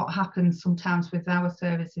what happens sometimes with our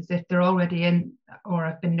services, if they're already in or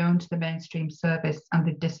have been known to the mainstream service and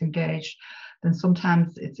they've disengaged, then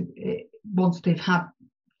sometimes once they've had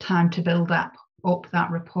time to build up that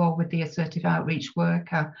rapport with the assertive outreach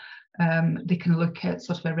worker, they can look at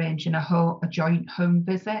sort of arranging a joint home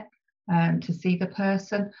visit to see the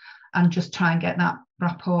person and just try and get that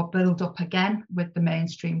rapport build up again with the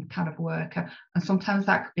mainstream kind of worker. And sometimes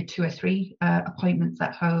that could be 2 or 3 appointments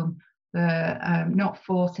at home. Not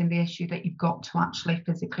forcing the issue that you've got to actually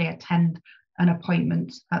physically attend an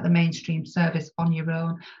appointment at the mainstream service on your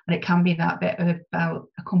own. And it can be that bit about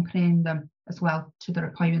accompanying them as well to their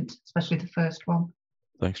appointment, especially the first one.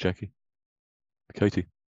 Thanks, Jackie. Katie?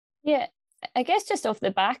 Yeah, I guess just off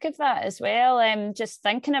the back of that as well, just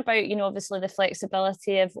thinking about, obviously the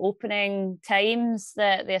flexibility of opening times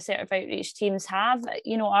that the assertive outreach teams have,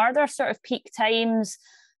 are there sort of peak times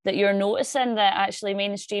that you're noticing that actually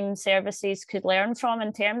mainstream services could learn from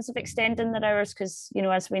in terms of extending their hours? Because,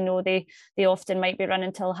 as we know, they often might be running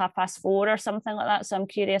until 4:30 or something like that. So I'm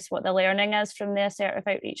curious what the learning is from the assertive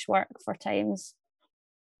outreach work for times.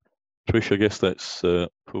 Trish, I guess that's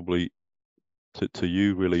probably to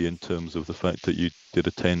you really, in terms of the fact that you did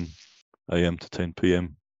a 10 a.m. to 10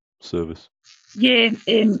 p.m. service. Yeah,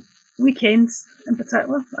 weekends in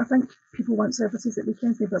particular. I think people want services at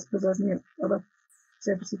weekends. Maybe that's because there's no other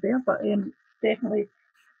services there, but definitely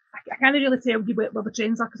I can't really tell you where the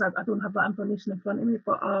trends are because I don't have that information in front of me,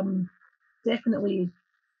 but definitely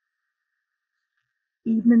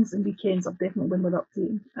evenings and weekends are definitely when we're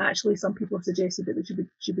updating. Actually, some people have suggested that they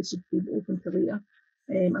should be open to later.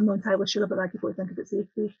 I'm not entirely sure about that. You've got to think about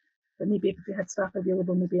safety, but maybe if we had staff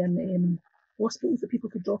available, maybe in hospitals that people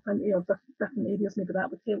could drop into or different areas, maybe that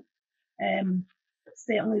would help.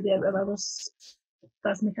 Certainly the out of hours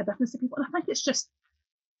does make a difference to people, and I think it's just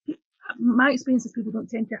my experience is people don't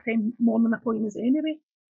tend to attend morning appointments anyway,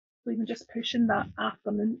 so even just pushing that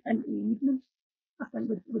afternoon into the evening, I think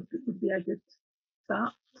would be a good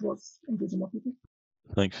start towards engaging more people.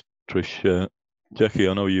 Thanks, Trish. Jackie,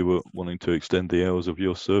 I know you were wanting to extend the hours of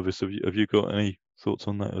your service. Have you got any thoughts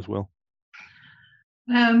on that as well?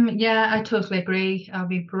 Yeah, I totally agree. I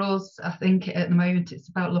mean, for us, I think at the moment it's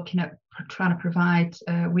about looking at trying to provide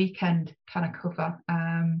weekend kind of cover.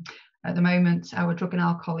 At the moment, our drug and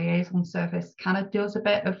alcohol liaison service kind of does a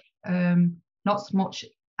bit of not so much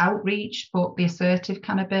outreach, but the assertive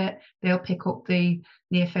kind of bit. They'll pick up the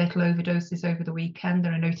near fatal overdoses over the weekend.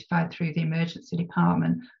 They're notified through the emergency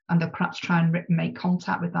department, and they'll perhaps try and make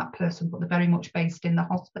contact with that person, but they're very much based in the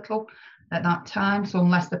hospital at that time. So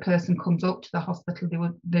unless the person comes up to the hospital, they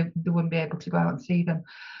wouldn't be able to go out and see them.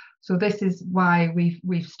 So this is why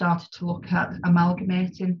we've started to look at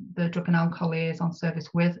amalgamating the drug and alcohol liaison service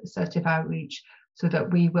with assertive outreach, so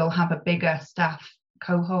that we will have a bigger staff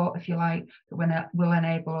cohort, if you like, that will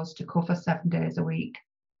enable us to cover 7 days a week.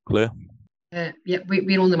 Claire? Yeah,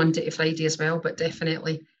 we're only Monday to Friday as well, but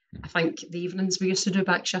definitely I think the evenings, we used to do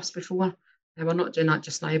back shifts before, and we're not doing that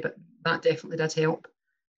just now, but that definitely did help.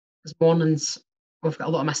 Because mornings, we've got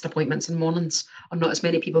a lot of missed appointments in mornings, or not as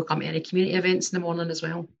many people come to any community events in the morning as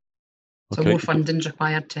well. So more funding's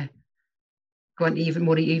required to go into even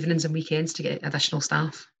more evenings and weekends to get additional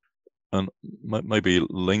staff. And maybe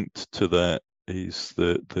linked to that is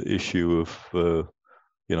the issue of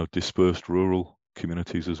dispersed rural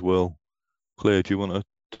communities as well. Claire, do you want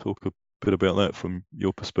to talk a bit about that from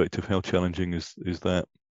your perspective? How challenging is that?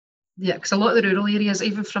 Yeah, because a lot of the rural areas,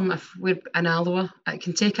 even from if we're in Alloa, it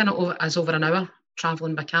can take us over an hour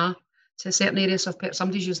travelling by car to certain areas. So if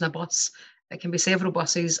somebody's using a bus, it can be several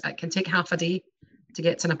buses. It can take half a day to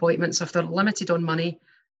get to an appointment. So if they're limited on money,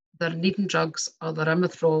 they're needing drugs, or they're in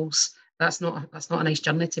withdrawals, that's not a nice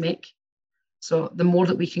journey to make. So the more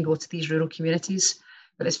that we can go to these rural communities,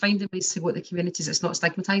 but it's finding ways to go to the communities. It's not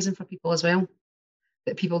stigmatising for people as well,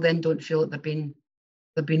 that people then don't feel that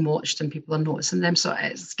they're being watched and people are noticing them. So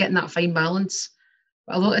it's getting that fine balance.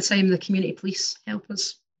 But a lot of the time, the community police help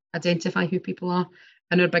us identify who people are,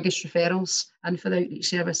 and our biggest referrals and for the outreach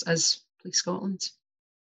service is Police Scotland,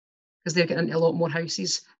 because they're getting into a lot more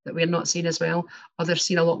houses that we're not seeing as well, or they're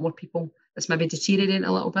seeing a lot more people that's maybe deteriorating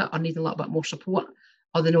a little bit or needing a little bit more support,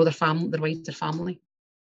 or they know their family, their wider family.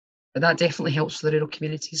 But that definitely helps for the rural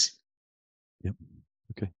communities. Yep.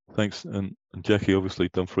 Okay. Thanks. And Jackie, obviously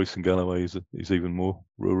Dumfries and Galloway is even more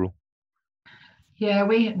rural. Yeah,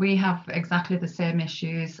 we have exactly the same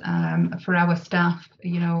issues. For our staff,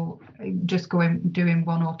 you know, just doing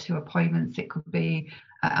 1 or 2 appointments, it could be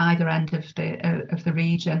at either end of the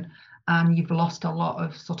region, and you've lost a lot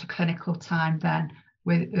of sort of clinical time then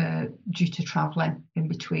with due to travelling in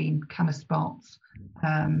between kind of spots.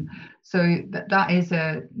 So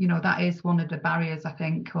that is one of the barriers, I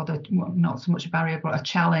think, or not so much a barrier but a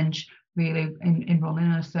challenge really in running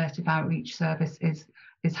an assertive outreach service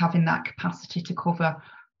is having that capacity to cover,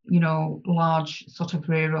 you know, large sort of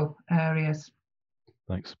rural areas.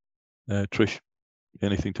 Thanks. Trish,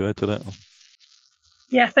 anything to add to that?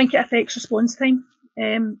 Yeah, I think it affects response time,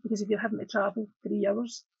 because if you're having to travel 3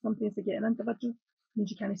 hours sometimes to get an individual, it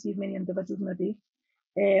means you can't see as many individuals in a day.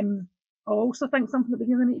 I also think something that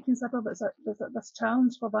we're going to need to consider that's this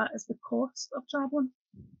challenge for that is the cost of travelling.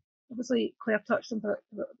 Obviously, Claire touched on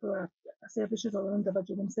the services of an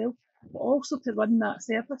individual themselves, but also to run that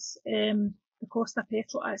service, the cost of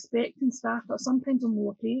petrol. I expect in staff that sometimes on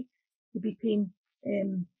lower pay to be paying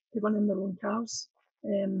to run in their own cars,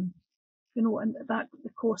 you know, and that the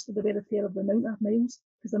cost of the wear and tear of the amount of miles,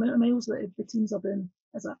 because the amount of miles that the teams are doing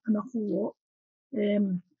is an awful lot.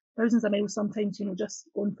 Thousands of miles sometimes, you know, just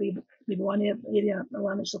going from maybe one area of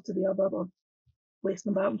Lanarkshire to the other, or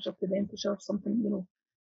Western Bartonshire to Renfrewshire, something, you know.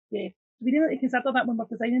 Yeah, we really need to consider that when we're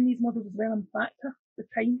designing these models as well, and factor the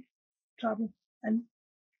time travel in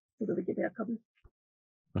so that we get better coverage.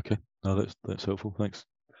 Okay, no, that's helpful. Thanks,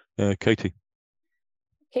 Katie.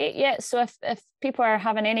 Okay, yeah. So if people are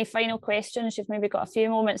having any final questions, you've maybe got a few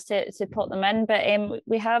moments to put them in. But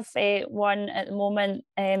we have one at the moment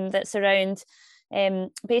that's around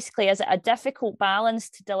basically, is it a difficult balance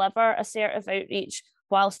to deliver assertive outreach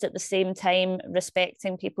whilst at the same time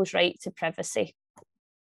respecting people's right to privacy?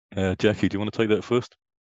 Jackie, do you want to take that first?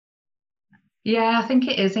 Yeah, I think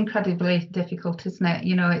it is incredibly difficult, isn't it?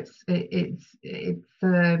 You know,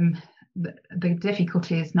 the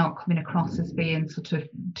difficulty is not coming across as being sort of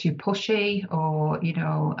too pushy or, you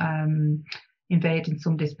know, invading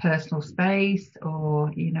somebody's personal space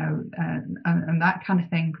or, you know, and that kind of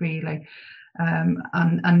thing, really.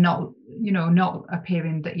 And not, you know, not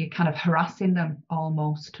appearing that you're kind of harassing them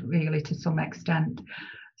almost, really, to some extent.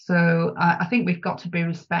 So I think we've got to be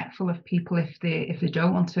respectful of people if they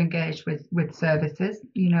don't want to engage with services,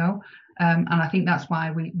 you know. And I think that's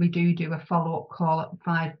why we do a follow-up call at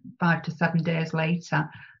 5 to 7 days later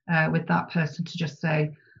with that person to just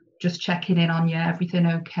say, just checking in on you, everything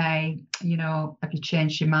okay? You know, have you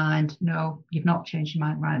changed your mind? No, you've not changed your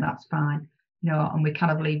mind, right? That's fine. You know, and we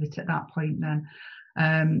kind of leave it at that point then.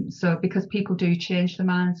 So because people do change their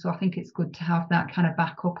minds, so I think it's good to have that kind of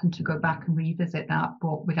backup and to go back and revisit that,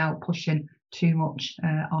 but without pushing too much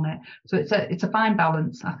on it. So it's a fine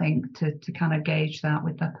balance, I think, to kind of gauge that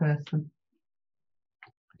with that person.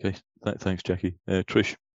 Okay, thanks, Jackie.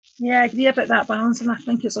 Trish. Yeah, I agree about that balance, and I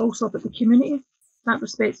think it's also about the community. That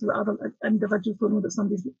respects that other individuals don't know that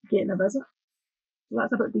somebody's getting a visit. So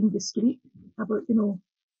that's about being discreet, about, you know,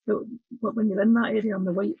 when you're in that area and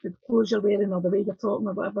the clothes you're wearing or the way you're talking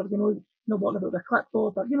or whatever, you know what about the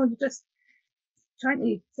clipboard, or, you know, you're just trying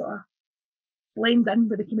to sort of blend in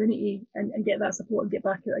with the community and get that support and get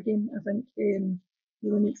back out again. I think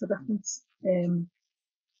really makes a difference. And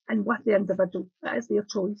with the individual, that is their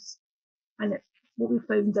choice. And what we've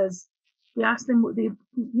found is we ask them what you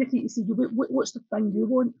see, what's the thing you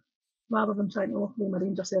want, rather than trying to offer them a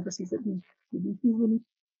range of services that we feel we need.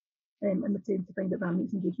 And we tend to find that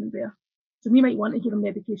makes engagement better. So we might want to give them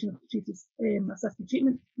medication assisted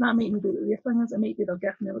treatment. That might not be what their thing is. It might be their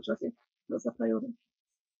gas and electricity. That's a priority.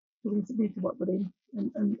 So we need to work with them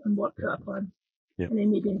and work out a plan. Yep. And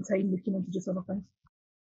then maybe in time we can introduce other things.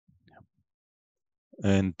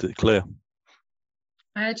 And Claire.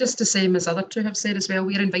 Just the same as other two have said as well,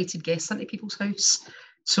 we're invited guests into people's house.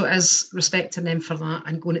 So it is respecting them for that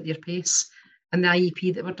and going at their pace. And the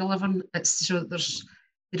IEP that we're delivering, it's so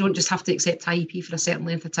they don't just have to accept IEP for a certain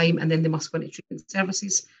length of time and then they must go into treatment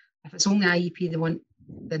services. If it's only IEP they want,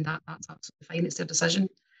 then that's absolutely fine. It's their decision.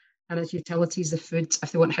 kind of utilities, the food,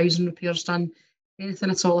 if they want housing repairs done, anything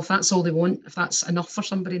at all. If that's all they want, if that's enough for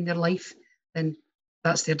somebody in their life, then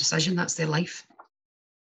that's their decision, that's their life.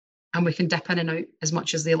 And we can dip in and out as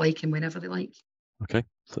much as they like and whenever they like. Okay,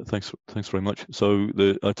 thanks very much. So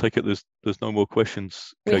I take it there's no more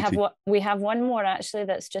questions, Katie? We have one more actually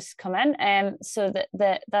that's just come in. So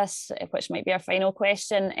this, which might be our final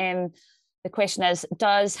question. The question is,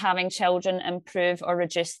 does having children improve or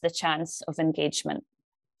reduce the chance of engagement?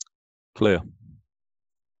 Claire.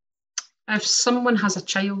 If someone has a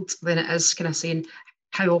child, then it is kind of saying,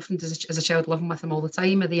 how often is a child living with them all the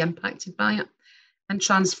time? Are they impacted by it? And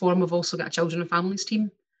Transform, we've also got a children and families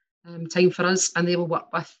team, Time for Us, and they will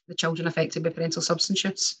work with the children affected by parental substance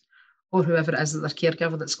use, or whoever it is that their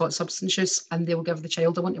caregiver that's got substance use, and they will give the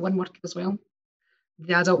child a one-to-one work as well.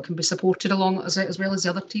 The adult can be supported along as well as the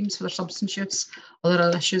other teams for their substance use,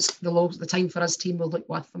 other issues. The Time for Us team will look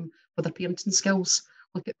with them for their parenting skills,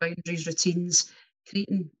 look at boundaries, routines,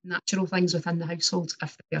 creating natural things within the household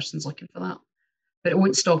if the person's looking for that. But it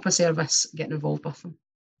won't stop a service getting involved with them.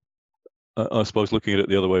 I suppose looking at it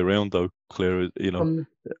the other way around, though, Claire,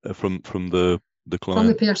 from the client. From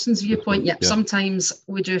the person's viewpoint, yeah. Sometimes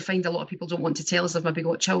we do find a lot of people don't want to tell us they've maybe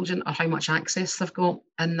got children or how much access they've got,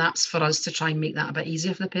 and that's for us to try and make that a bit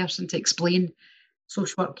easier for the person to explain.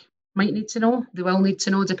 Social work might need to know, they will need to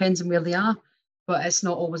know, depends on where they are, but it's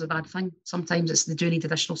not always a bad thing. Sometimes they do need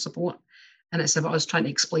additional support, and it's about us trying to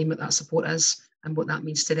explain what that support is and what that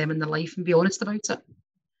means to them in their life and be honest about it.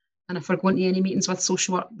 And if we're going to any meetings with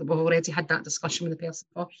social work, we've already had that discussion with the person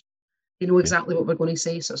first. They know exactly what we're going to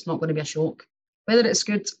say, so it's not going to be a shock. Whether it's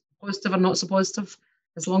good, positive or not so positive,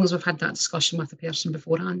 as long as we've had that discussion with the person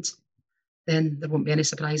beforehand, then there won't be any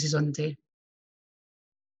surprises on the day.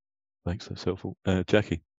 Thanks, that's helpful.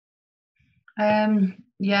 Jackie?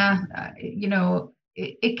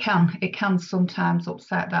 It can sometimes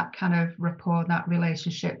upset that kind of rapport, that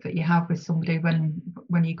relationship that you have with somebody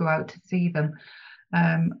when you go out to see them.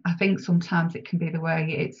 I think sometimes it can be the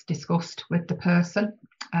way it's discussed with the person,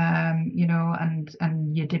 and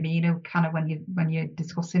your demeanour kind of when you're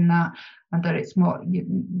discussing that, and that it's more,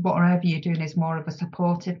 whatever you're doing is more of a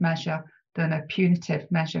supportive measure than a punitive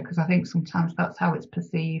measure, because I think sometimes that's how it's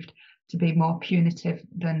perceived, to be more punitive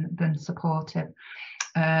than supportive.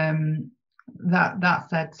 That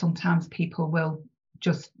said, sometimes people will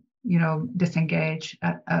just disengage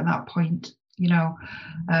at that point.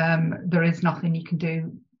 There is nothing you can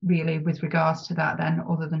do really with regards to that then,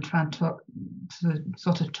 other than trying to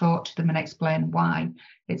sort of talk to them and explain why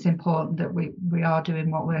it's important that we are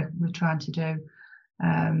doing what we're trying to do.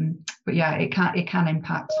 But yeah, it can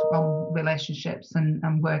impact on relationships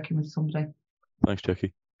and working with somebody. Thanks,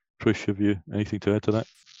 Jackie. Trish, have you anything to add to that?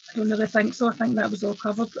 I don't really think so. I think that was all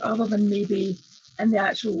covered, other than maybe in the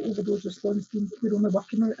actual overdose response teams, we're only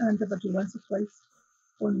working with an individual once or twice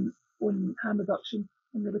on harm reduction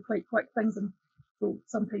and really quite quick things, and so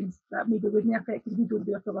sometimes that maybe wouldn't affect because we don't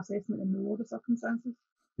do a full assessment in all the circumstances.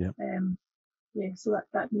 So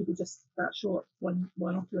that maybe just that short one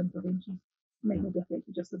or two interventions might not be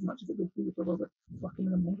affected just as much as it would be if we were working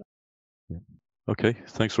with them longer. Okay,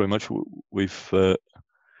 thanks very much. We've I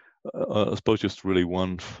suppose just really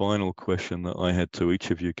one final question that I had to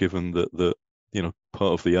each of you, given that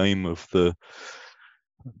part of the aim of the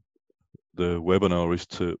webinar is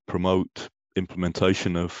to promote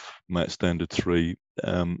implementation of MAT Standard 3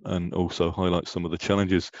 and also highlight some of the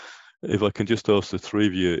challenges. If I can just ask the three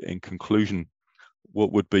of you in conclusion,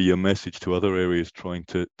 what would be your message to other areas trying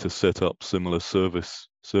to set up similar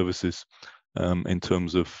services in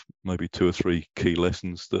terms of maybe 2 or 3 key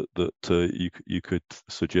lessons that you could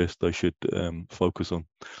suggest they should focus on?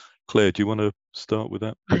 Claire, do you want to start with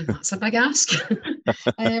that? That's a big ask.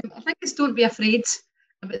 I think it's don't be afraid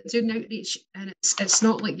about doing outreach, and it's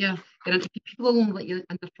not like you're into people will only let you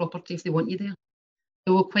in their property if they want you there.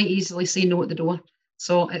 They will quite easily say no at the door,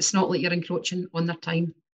 so it's not like you're encroaching on their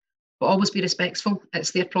time. But always be respectful.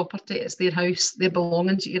 It's their property, it's their house, their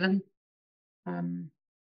belongings you're in.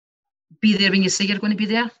 Be there when you say you're going to be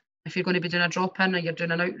there. If you're going to be doing a drop-in or you're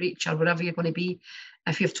doing an outreach or wherever you're going to be,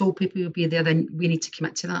 if you've told people you'll be there, then we need to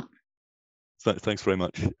commit to that. Thanks very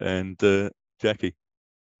much. And Jackie?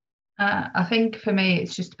 I think for me,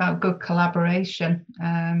 it's just about good collaboration,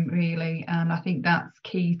 really. And I think that's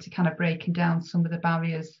key to kind of breaking down some of the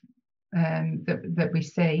barriers that we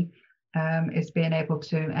see, is being able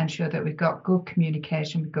to ensure that we've got good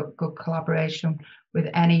communication, we've got good collaboration with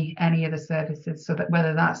any of the services, so that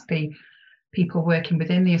whether that's the people working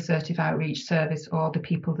within the assertive outreach service or the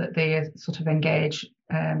people that they sort of engage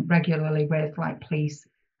regularly with, like police,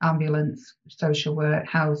 ambulance, social work,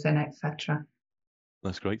 housing, etc.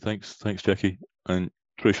 That's great. Thanks, Jackie. And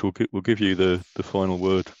Trish, we'll give you the final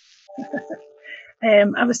word.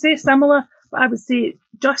 I would say similar, but I would say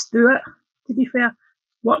just do it, to be fair.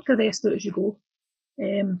 Work the rest out as you go.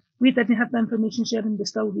 We didn't have the information sharing, we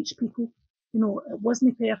still reached people. You know, it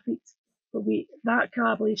wasn't perfect, but that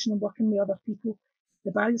collaboration and working with other people,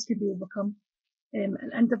 the barriers can be overcome. And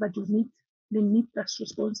individuals need this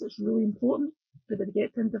response. It's really important that we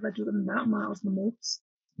get to individuals, and that matters the most.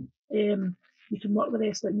 You can work the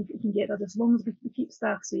rest out and you can get that as long as we keep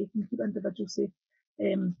staff safe and keep individuals safe.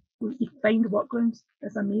 You find workarounds.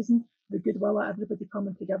 It's amazing, the goodwill of everybody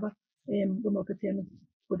coming together. We're not determined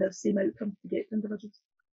with the same outcome to get to individuals.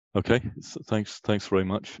 Okay, so thanks very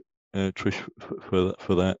much, Trish,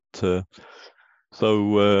 for that.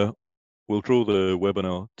 So we'll draw the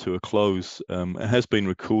webinar to a close. It has been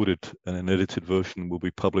recorded, and an edited version will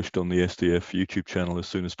be published on the SDF YouTube channel as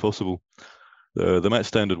soon as possible. The MAT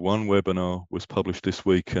Standard 1 webinar was published this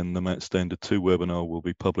week, and the MAT Standard 2 webinar will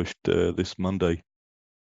be published this Monday.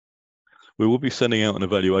 We will be sending out an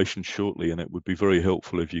evaluation shortly, and it would be very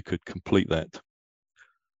helpful if you could complete that.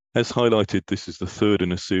 As highlighted, this is the third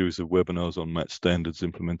in a series of webinars on MAT Standards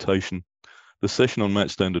implementation. The session on MAT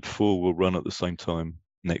Standard 4 will run at the same time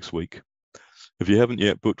next week. If you haven't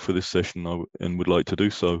yet booked for this session and would like to do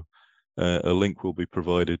so, a link will be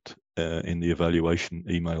provided in the evaluation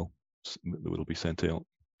email that will be sent out.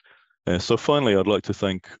 So finally, I'd like to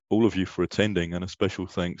thank all of you for attending, and a special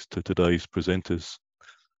thanks to today's presenters.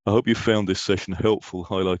 I hope you found this session helpful,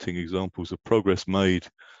 highlighting examples of progress made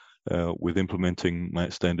with implementing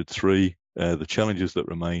MAT Standard 3, the challenges that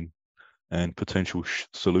remain, and potential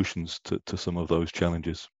solutions to some of those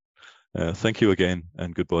challenges. Thank you again,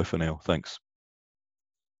 and goodbye for now. Thanks.